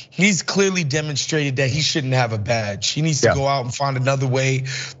 he's clearly demonstrated that he shouldn't have a badge. He needs to go out and find another way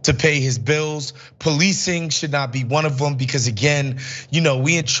to pay his bills. Policing should not be one of them because, again,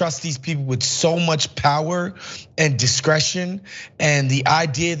 we entrust these people with so much power and discretion, and the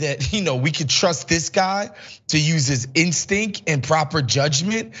idea that we could trust this guy to use his instinct and proper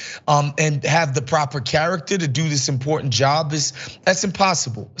judgment and have the proper character to do this important job that's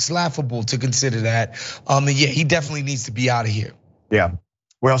impossible. It's laughable to consider that. And yeah, he definitely needs to be out of here. Yeah,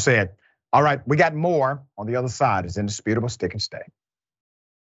 well said. All right, we got more on the other side. It's indisputable. Stick and stay.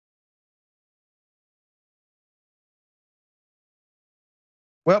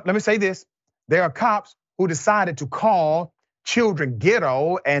 Well, let me say this. There are cops who decided to call children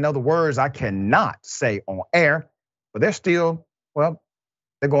ghetto and other words I cannot say on air, but they're still,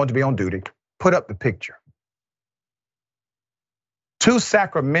 they're going to be on duty. Put up the picture. 2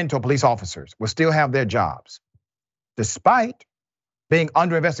 Sacramento police officers will still have their jobs, despite being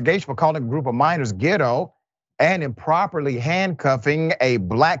under investigation for calling a group of minors ghetto and improperly handcuffing a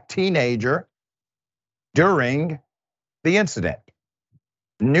black teenager during the incident.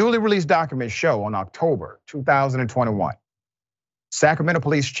 Newly released documents show on October 2021, Sacramento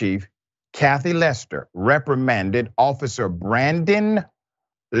Police Chief Kathy Lester reprimanded Officer Brandon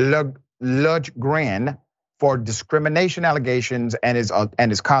Lundgren for discrimination allegations and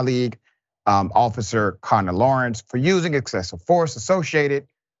his colleague, Officer Connor Lawrence, for using excessive force associated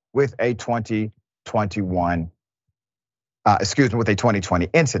with a 2020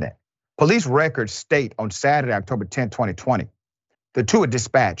 incident. Police records state on Saturday, October 10, 2020, the 2 were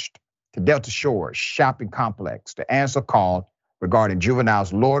dispatched to Delta Shores shopping complex to answer a call regarding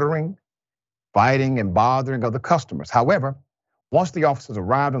juveniles loitering, fighting, and bothering other customers. However, once the officers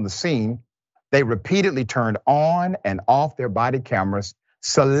arrived on the scene, they repeatedly turned on and off their body cameras,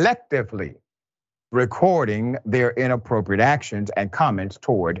 selectively recording their inappropriate actions and comments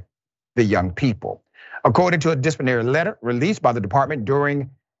toward the young people. According to a disciplinary letter released by the department during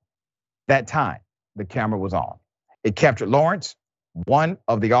that time, the camera was on. It captured Lawrence, one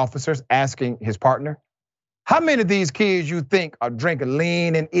of the officers, asking his partner, "How many of these kids you think are drinking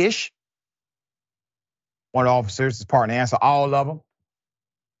lean and ish?" One of the officers, his partner, answered, "All of them."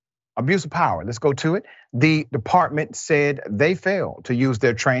 Abuse of power, let's go to it. The department said they failed to use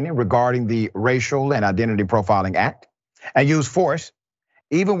their training regarding the Racial and Identity Profiling Act and use force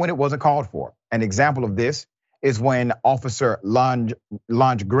even when it wasn't called for. An example of this is when Officer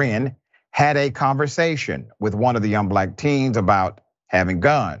Lundgren had a conversation with one of the young black teens about having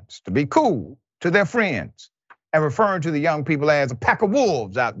guns to be cool to their friends and referring to the young people as a pack of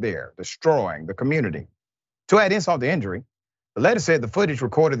wolves out there destroying the community. To add insult to injury, the letter said the footage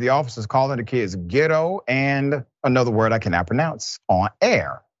recorded the officers calling the kids ghetto and another word I cannot pronounce on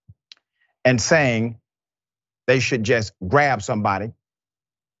air, and saying they should just grab somebody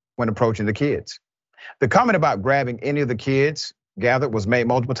when approaching the kids. The comment about grabbing any of the kids gathered was made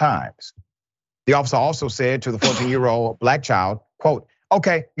multiple times. The officer also said to the 14-year-old black child, quote,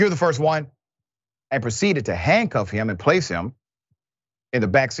 "Okay, you're the first one," and proceeded to handcuff him and place him in the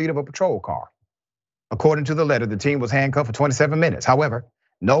backseat of a patrol car. According to the letter, the teen was handcuffed for 27 minutes. However,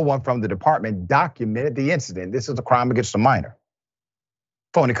 no one from the department documented the incident. This is a crime against a minor.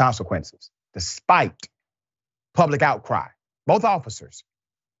 Phony consequences. Despite public outcry, both officers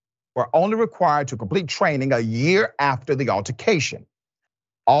were only required to complete training a year after the altercation.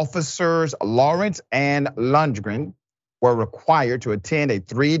 Officers Lawrence and Lundgren were required to attend a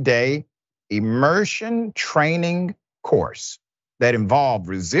 3-day immersion training course that involved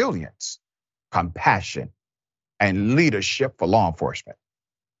resilience, compassion, and leadership for law enforcement.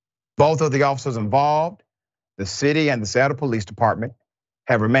 Both of the officers involved, the city and the Seattle Police Department,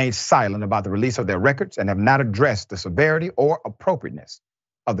 have remained silent about the release of their records and have not addressed the severity or appropriateness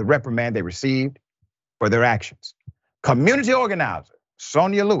of the reprimand they received for their actions. Community organizer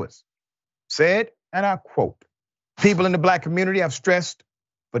Sonia Lewis said, and I quote, "People in the black community have stressed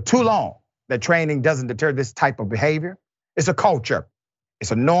for too long that training doesn't deter this type of behavior. It's a culture.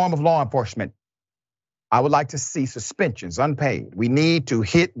 It's a norm of law enforcement. I would like to see suspensions unpaid. We need to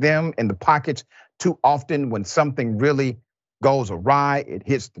hit them in the pockets too often when something really goes awry. It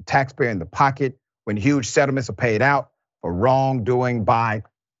hits the taxpayer in the pocket when huge settlements are paid out for wrongdoing by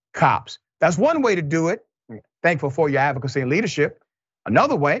cops. That's one way to do it. Thankful for your advocacy and leadership.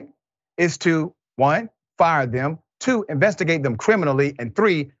 Another way is to, 1, fire them, 2, investigate them criminally, and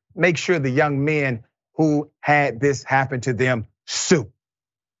 3, make sure the young men who had this happen to them sue.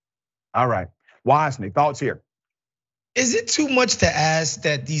 All right, Wisney, thoughts here? Is it too much to ask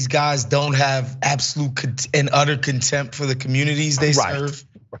that these guys don't have absolute and utter contempt for the communities they serve?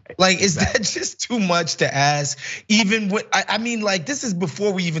 Right. Like, is that just too much to ask? Even when, I mean, like, this is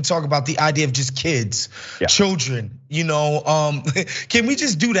before we even talk about the idea of just kids, children, can we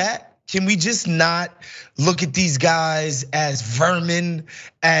just do that? Can we just not look at these guys as vermin,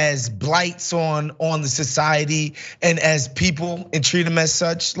 as blights on the society, and as people, and treat them as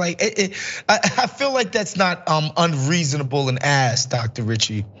such? Like, I feel like that's not unreasonable and asked, Dr.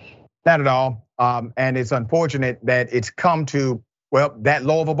 Richey. Not at all, and it's unfortunate that it's come to, well, that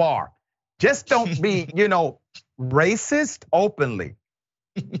low of a bar. Just don't be, racist openly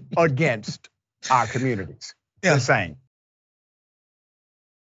against our communities. Yeah. Insane.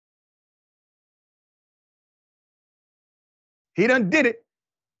 He done did it.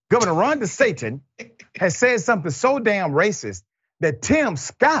 Governor Ron DeSantis has said something so damn racist that Tim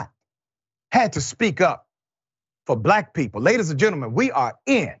Scott had to speak up for black people. Ladies and gentlemen, we are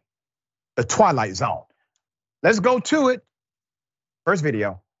in the twilight zone. Let's go to it. First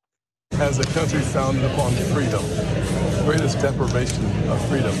video. As a country founded upon freedom, the greatest deprivation of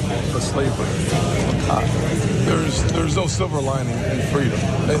freedom was slavery. There's no silver lining in freedom,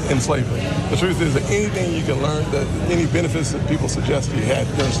 in slavery. The truth is that anything you can learn, that any benefits that people suggest you had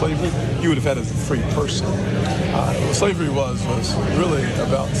during slavery, you would have had as a free person. What slavery was really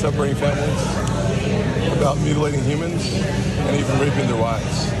about separating families, about mutilating humans, and even raping their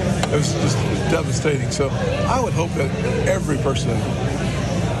wives. It was just devastating. So I would hope that every person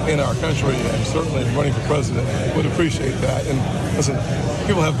in our country, and certainly running for president, would appreciate that. And listen,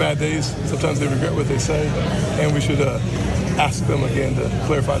 people have bad days. Sometimes they regret what they say, and we should ask them again to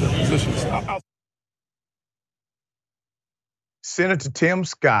clarify their positions. Senator Tim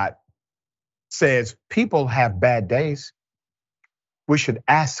Scott says people have bad days. We should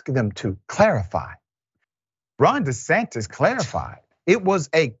ask them to clarify. Ron DeSantis clarified. It was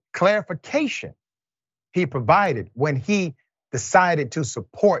a clarification he provided when he decided to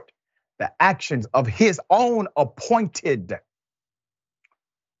support the actions of his own appointed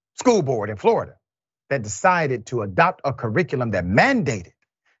school board in Florida that decided to adopt a curriculum that mandated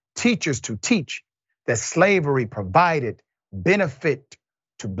teachers to teach that slavery provided benefit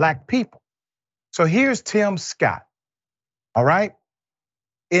to black people. So here's Tim Scott, all right?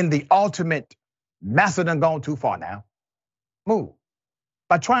 In the ultimate Macedon gone too far now move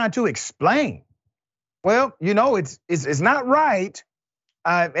by trying to explain, well, it's not right,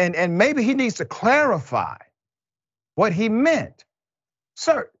 and maybe he needs to clarify what he meant.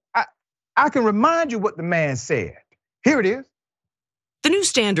 Sir, I can remind you what the man said. Here it is. The new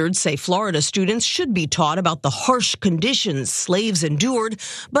standards say Florida students should be taught about the harsh conditions slaves endured,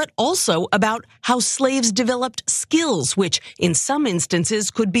 but also about how slaves developed skills, which in some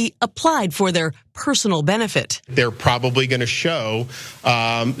instances could be applied for their personal benefit. They're probably going to show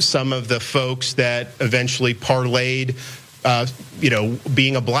some of the folks that eventually parlayed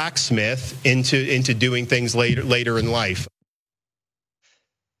being a blacksmith into doing things later in life.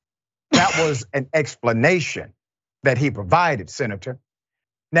 That was an explanation that he provided, Senator.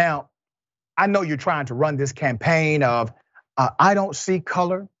 Now, I know you're trying to run this campaign of, I don't see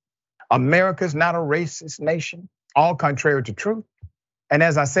color. America's not a racist nation, all contrary to truth. And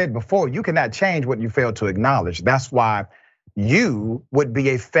as I said before, you cannot change what you fail to acknowledge. That's why you would be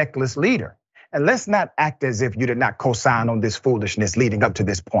a feckless leader. And let's not act as if you did not co-sign on this foolishness leading up to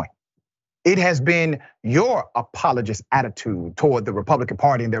this point. It has been your apologist attitude toward the Republican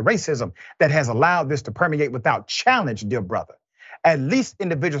Party and their racism that has allowed this to permeate without challenge, dear brother. At least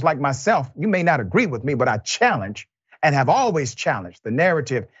individuals like myself, you may not agree with me, but I challenge and have always challenged the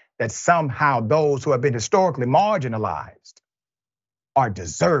narrative that somehow those who have been historically marginalized are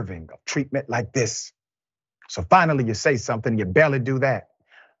deserving of treatment like this. So finally you say something, you barely do that.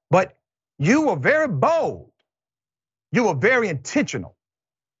 But you were very bold. You were very intentional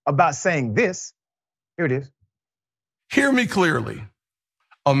about saying this. Here it is. Hear me clearly.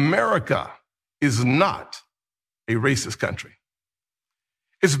 America is not a racist country.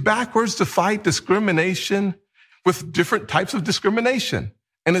 It's backwards to fight discrimination with different types of discrimination.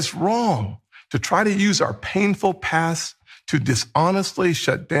 And it's wrong to try to use our painful past to dishonestly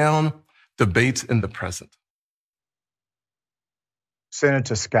shut down debates in the present.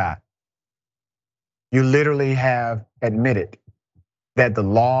 Senator Scott, you literally have admitted that the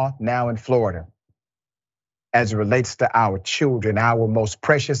law now in Florida as it relates to our children, our most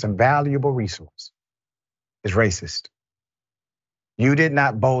precious and valuable resource, is racist. You did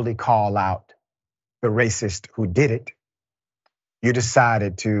not boldly call out the racist who did it. You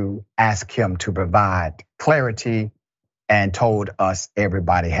decided to ask him to provide clarity and told us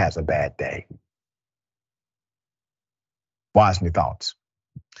everybody has a bad day. Wise new thoughts.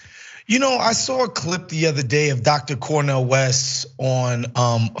 You know, I saw a clip the other day of Dr. Cornel West on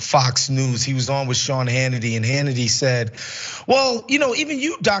Fox News. He was on with Sean Hannity, and Hannity said, well, you know, even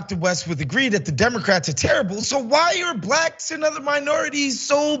you, Dr. West, would agree that the Democrats are terrible. So why are blacks and other minorities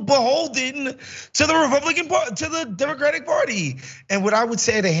so beholden to the Democratic Party? And what I would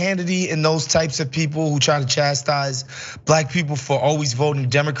say to Hannity and those types of people who try to chastise black people for always voting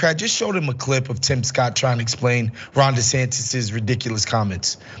Democrat, just show them a clip of Tim Scott trying to explain Ron DeSantis' ridiculous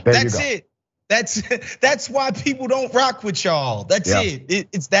comments. That's it. That's why people don't rock with y'all. That's it.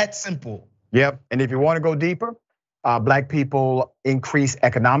 It's that simple. Yep. And if you want to go deeper, black people increase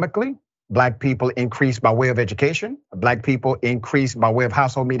economically. Black people increase by way of education. Black people increase by way of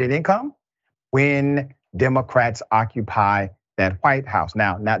household median income when Democrats occupy that White House.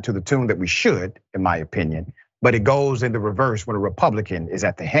 Now, not to the tune that we should, in my opinion, but it goes in the reverse when a Republican is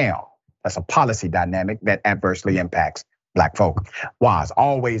at the helm. That's a policy dynamic that adversely impacts black folk. Wise,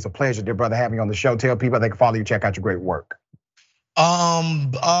 always a pleasure, dear brother, having you on the show. Tell people they can follow you, check out your great work.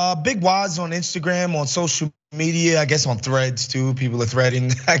 Big Wise on Instagram, on social media, I guess on Threads too. People are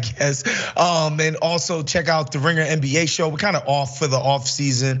threading, I guess. And also check out the Ringer NBA show. We're kind of off for the off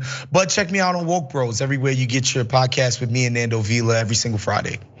season, but check me out on Woke Bros, everywhere you get your podcast with me and Nando Vila every single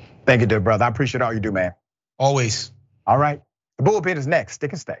Friday. Thank you, dear brother. I appreciate all you do, man. Always. All right, the bullpen is next.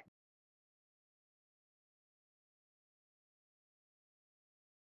 Stick and stay.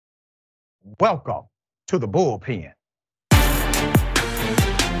 Welcome to the bullpen.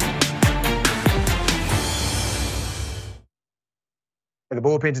 In the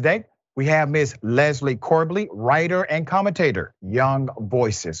bullpen today, we have Miss Leslie Corbley, writer and commentator, Young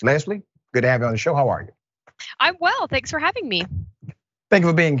Voices. Leslie, good to have you on the show. How are you? I'm well, thanks for having me. Thank you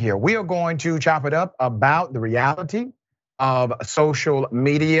for being here. We are going to chop it up about the reality of social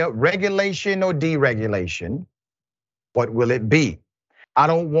media, regulation or deregulation. What will it be? I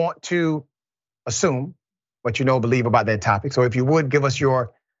don't want to assume what you know, believe about that topic. So if you would give us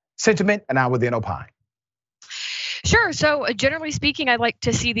your sentiment, and I would then opine. Sure. So generally speaking, I like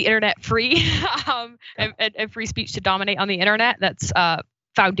to see the internet free and free speech to dominate on the internet. That's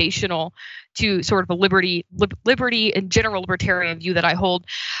foundational to sort of a liberty and general libertarian view that I hold.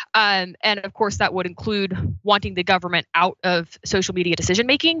 And of course, that would include wanting the government out of social media decision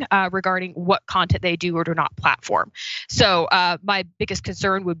making regarding what content they do or do not platform. So my biggest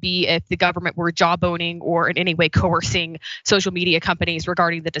concern would be if the government were jawboning or in any way coercing social media companies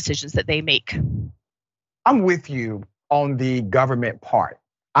regarding the decisions that they make. I'm with you on the government part.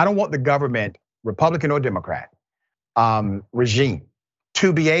 I don't want the government, Republican or Democrat, regime,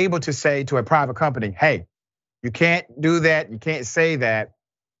 to be able to say to a private company, hey, you can't do that, you can't say that.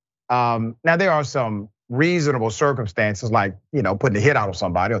 Now there are some reasonable circumstances like, putting a hit out on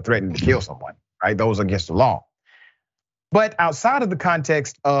somebody or threatening to kill someone, right? Those are against the law. But outside of the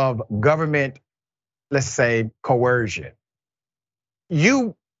context of government, let's say coercion,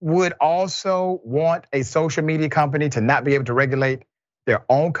 you would also want a social media company to not be able to regulate their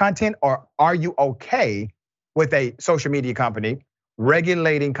own content? Or are you okay with a social media company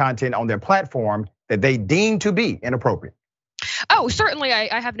regulating content on their platform that they deem to be inappropriate? Oh, certainly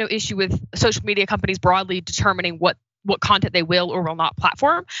I have no issue with social media companies broadly determining what content they will or will not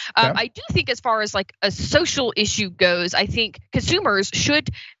platform. I do think as far as like a social issue goes, I think consumers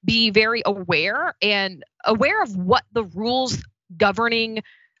should be very aware of what the rules governing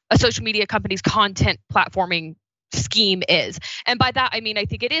a social media company's content platforming scheme is. And by that, I mean, I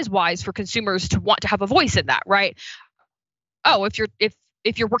think it is wise for consumers to want to have a voice in that, right? Oh, if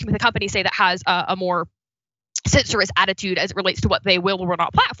you're working with a company, say, that has a more censorious attitude as it relates to what they will or will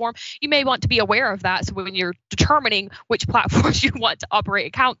not platform, you may want to be aware of that. So when you're determining which platforms you want to operate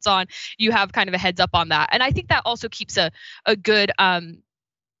accounts on, you have kind of a heads up on that. And I think that also keeps a good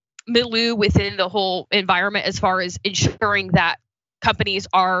milieu within the whole environment as far as ensuring that companies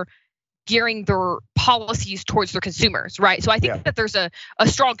are gearing their policies towards their consumers, right? So I think that there's a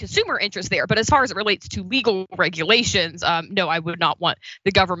strong consumer interest there. But as far as it relates to legal regulations, no, I would not want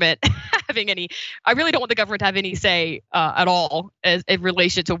the government having any. I really don't want the government to have any say at all as in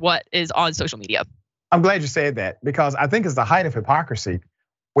relation to what is on social media. I'm glad you said that, because I think it's the height of hypocrisy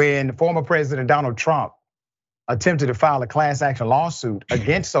when former President Donald Trump attempted to file a class action lawsuit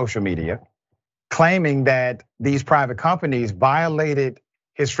against social media, claiming that these private companies violated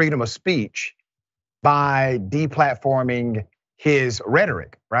his freedom of speech by deplatforming his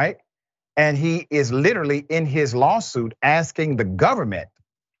rhetoric, right? And he is literally in his lawsuit asking the government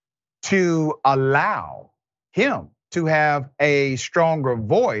to allow him to have a stronger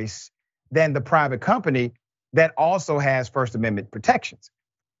voice than the private company that also has First Amendment protections.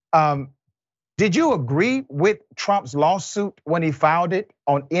 Did you agree with Trump's lawsuit when he filed it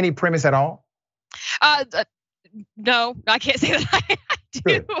on any premise at all? No, I can't say that I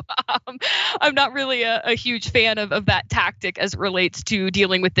do. I'm not really a huge fan of that tactic as it relates to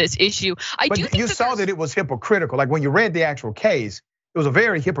dealing with this issue. But you saw that it was hypocritical. Like when you read the actual case, it was a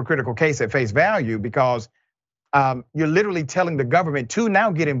very hypocritical case at face value because you're literally telling the government to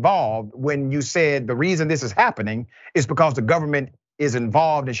now get involved when you said the reason this is happening is because the government is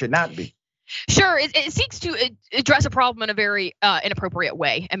involved and should not be. Sure, it seeks to address a problem in a very inappropriate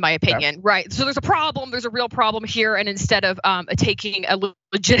way, in my opinion, right? So there's a problem, there's a real problem here, and instead of taking a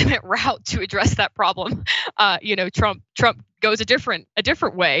legitimate route to address that problem, Trump goes a different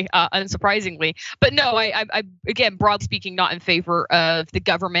way, unsurprisingly. But no, I again, broadly speaking, not in favor of the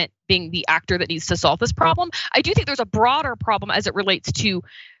government being the actor that needs to solve this problem. I do think there's a broader problem as it relates to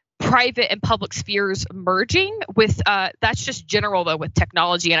private and public spheres merging with that's just general though with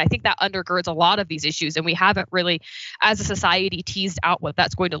technology, and I think that undergirds a lot of these issues, and we haven't really as a society teased out what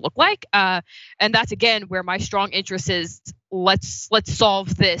that's going to look like, and that's again where my strong interest is. Let's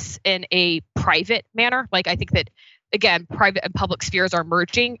solve this in a private manner. Like I think that again, private and public spheres are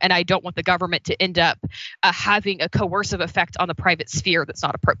merging, and I don't want the government to end up having a coercive effect on the private sphere that's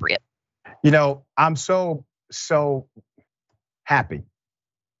not appropriate. I'm so happy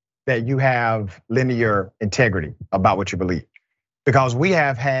that you have linear integrity about what you believe. Because we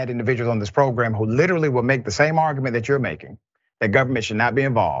have had individuals on this program who literally will make the same argument that you're making, that government should not be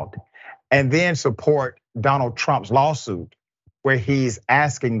involved, and then support Donald Trump's lawsuit where he's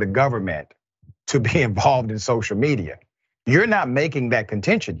asking the government to be involved in social media. You're not making that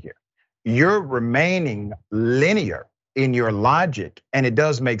contention here. You're remaining linear in your logic, and it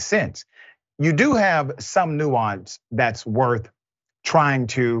does make sense. You do have some nuance that's worth trying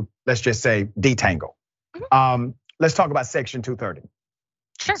to, let's just say, detangle. Let's talk about Section 230.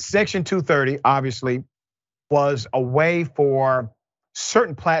 Sure. Section 230 obviously was a way for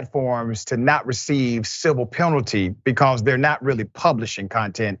certain platforms to not receive civil penalty because they're not really publishing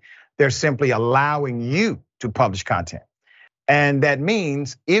content. They're simply allowing you to publish content. And that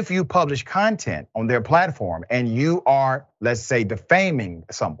means if you publish content on their platform and you are, let's say, defaming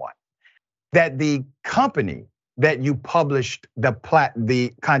someone, that the company that you published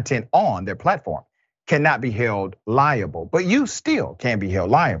the content on their platform cannot be held liable, but you still can be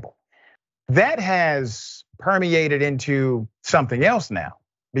held liable. That has permeated into something else now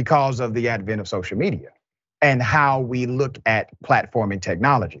because of the advent of social media and how we look at platforming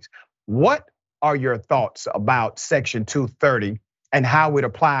technologies. What are your thoughts about Section 230 and how it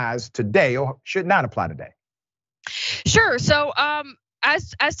applies today or should not apply today? Sure. So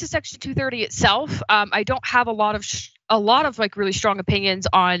as to Section 230 itself, I don't have a lot of like really strong opinions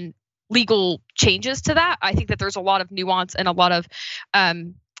on legal changes to that. I think that there's a lot of nuance and a lot of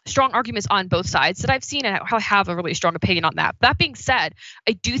strong arguments on both sides that I've seen, and I have a really strong opinion on that. That being said,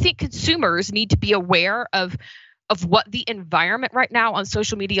 I do think consumers need to be aware of what the environment right now on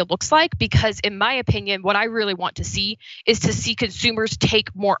social media looks like, because in my opinion, what I really want to see is to see consumers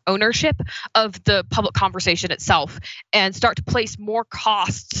take more ownership of the public conversation itself and start to place more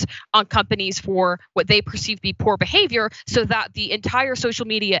costs on companies for what they perceive to be poor behavior, so that the entire social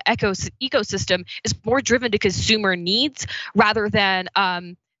media ecosystem is more driven to consumer needs rather than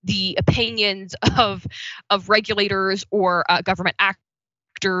the opinions of regulators or government actors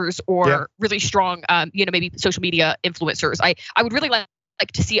or really strong, maybe social media influencers. I would really like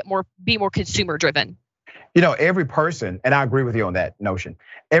to see it be more consumer driven. Every person, and I agree with you on that notion,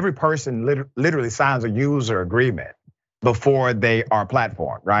 every person literally signs a user agreement before they are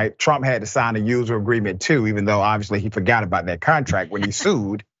platformed, right? Trump had to sign a user agreement too, even though obviously he forgot about that contract when he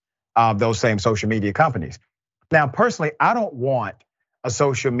sued those same social media companies. Now, personally, I don't want a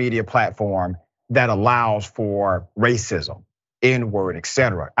social media platform that allows for racism, N-word,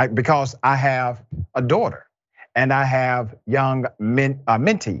 etc. Because I have a daughter and I have young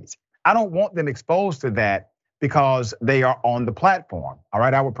mentees. I don't want them exposed to that because they are on the platform. All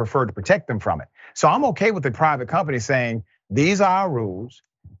right, I would prefer to protect them from it. So I'm okay with the private company saying, these are our rules.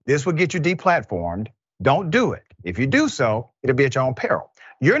 This will get you deplatformed. Don't do it. If you do so, it'll be at your own peril.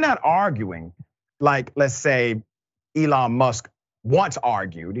 You're not arguing like, let's say, Elon Musk once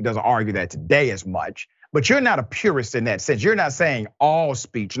argued. He doesn't argue that today as much. But you're not a purist in that sense. You're not saying all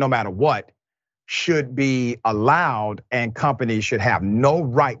speech, no matter what, should be allowed and companies should have no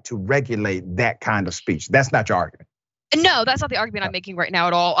right to regulate that kind of speech. That's not your argument. No, that's not the argument I'm making right now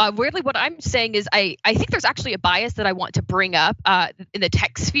at all. Weirdly, what I'm saying is I think there's actually a bias that I want to bring up in the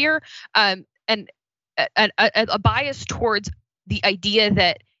tech sphere, and a bias towards the idea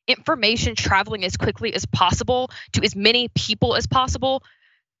that information traveling as quickly as possible to as many people as possible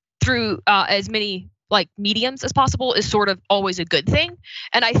through as many like mediums as possible is sort of always a good thing.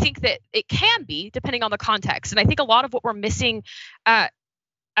 And I think that it can be depending on the context. And I think a lot of what we're missing at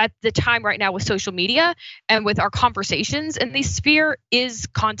the time right now with social media and with our conversations in the sphere is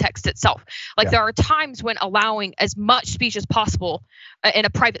context itself. Like there are times when allowing as much speech as possible in a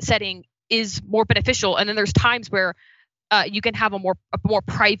private setting is more beneficial. And then there's times where you can have a more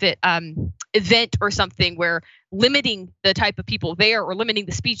private event or something where limiting the type of people there or limiting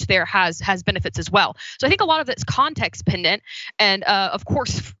the speech there has benefits as well. So I think a lot of it's context dependent. And of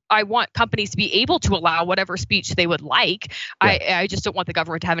course, I want companies to be able to allow whatever speech they would like. Yeah. I just don't want the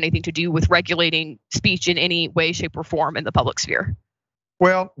government to have anything to do with regulating speech in any way, shape, or form in the public sphere.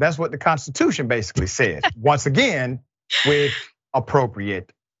 Well, that's what the Constitution basically says. Once again, with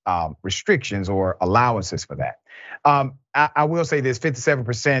appropriate restrictions or allowances for that. I will say this,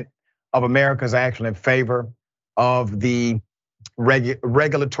 57% of Americans are actually in favor of the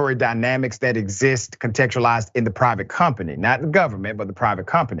regulatory dynamics that exist contextualized in the private company, not the government, but the private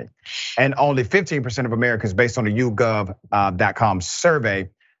company. And only 15% of Americans, based on the YouGov.com survey,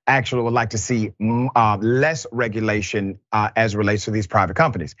 actually would like to see less regulation as it relates to these private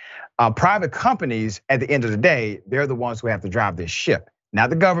companies. Private companies, at the end of the day, they're the ones who have to drive this ship, not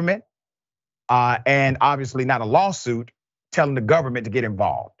the government, and obviously not a lawsuit telling the government to get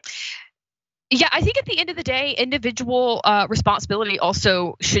involved. Yeah, I think at the end of the day, individual responsibility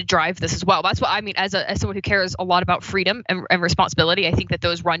also should drive this as well. That's what I mean as someone who cares a lot about freedom and responsibility. I think that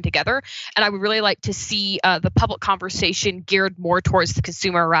those run together. And I would really like to see the public conversation geared more towards the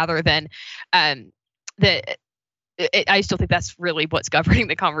consumer rather than I still think that's really what's governing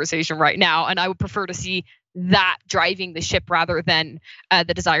the conversation right now. And I would prefer to see that driving the ship rather than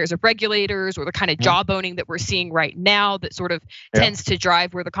the desires of regulators or the kind of job owning that we're seeing right now that sort of tends to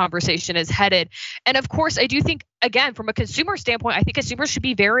drive where the conversation is headed. And of course, I do think, again, from a consumer standpoint, I think consumers should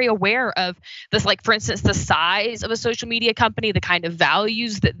be very aware of this, like, for instance, the size of a social media company, the kind of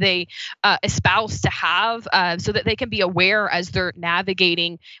values that they espouse to have so that they can be aware as they're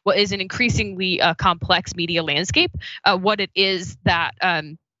navigating what is an increasingly complex media landscape, what it is that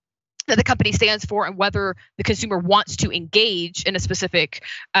the company stands for and whether the consumer wants to engage in a specific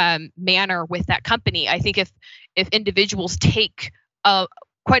manner with that company. I think if individuals take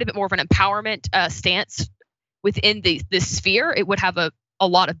quite a bit more of an empowerment stance within this sphere, it would have a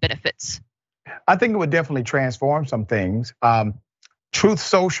lot of benefits. I think it would definitely transform some things. Truth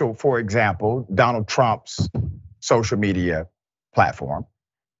Social, for example, Donald Trump's social media platform,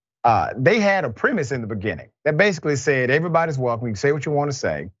 they had a premise in the beginning that basically said everybody's welcome, you can say what you want to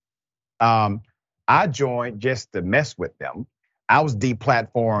say. I joined just to mess with them. I was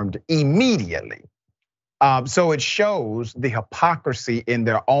deplatformed immediately. So it shows the hypocrisy in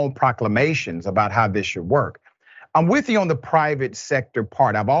their own proclamations about how this should work. I'm with you on the private sector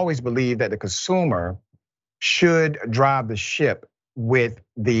part. I've always believed that the consumer should drive the ship with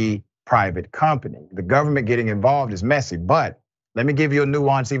the private company. The government getting involved is messy, but let me give you a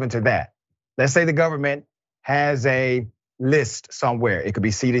nuance even to that. Let's say the government has a list somewhere. It could be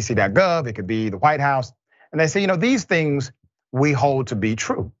CDC.gov, it could be the White House. And they say, these things we hold to be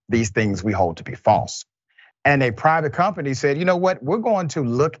true. These things we hold to be false. And a private company said, you know what? We're going to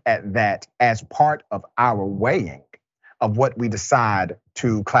look at that as part of our weighing of what we decide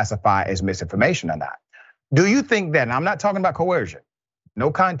to classify as misinformation or not. Do you think that, and I'm not talking about coercion, no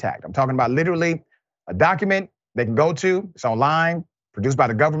contact. I'm talking about literally a document they can go to, it's online, produced by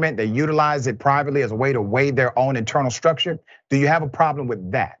the government, they utilize it privately as a way to weigh their own internal structure. Do you have a problem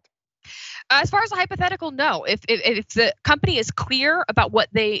with that? As far as a hypothetical, no. If the company is clear about what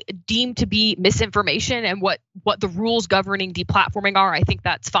they deem to be misinformation and what the rules governing deplatforming are, I think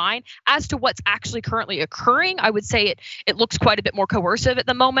that's fine. As to what's actually currently occurring, I would say it looks quite a bit more coercive at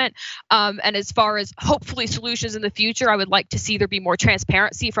the moment. And as far as hopefully solutions in the future, I would like to see there be more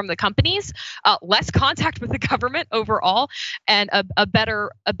transparency from the companies, less contact with the government overall, and a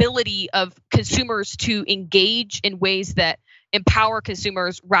better ability of consumers to engage in ways that empower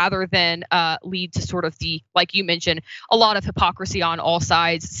consumers rather than lead to sort of the, like you mentioned, a lot of hypocrisy on all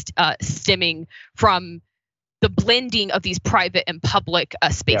sides stemming from the blending of these private and public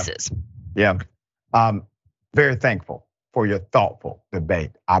spaces. Yeah. Very thankful for your thoughtful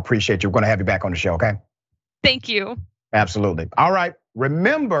debate. I appreciate you. We're going to have you back on the show, okay? Thank you. Absolutely. All right.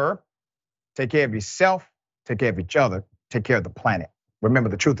 Remember, take care of yourself, take care of each other, take care of the planet. Remember,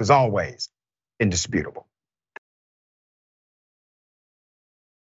 the truth is always indisputable.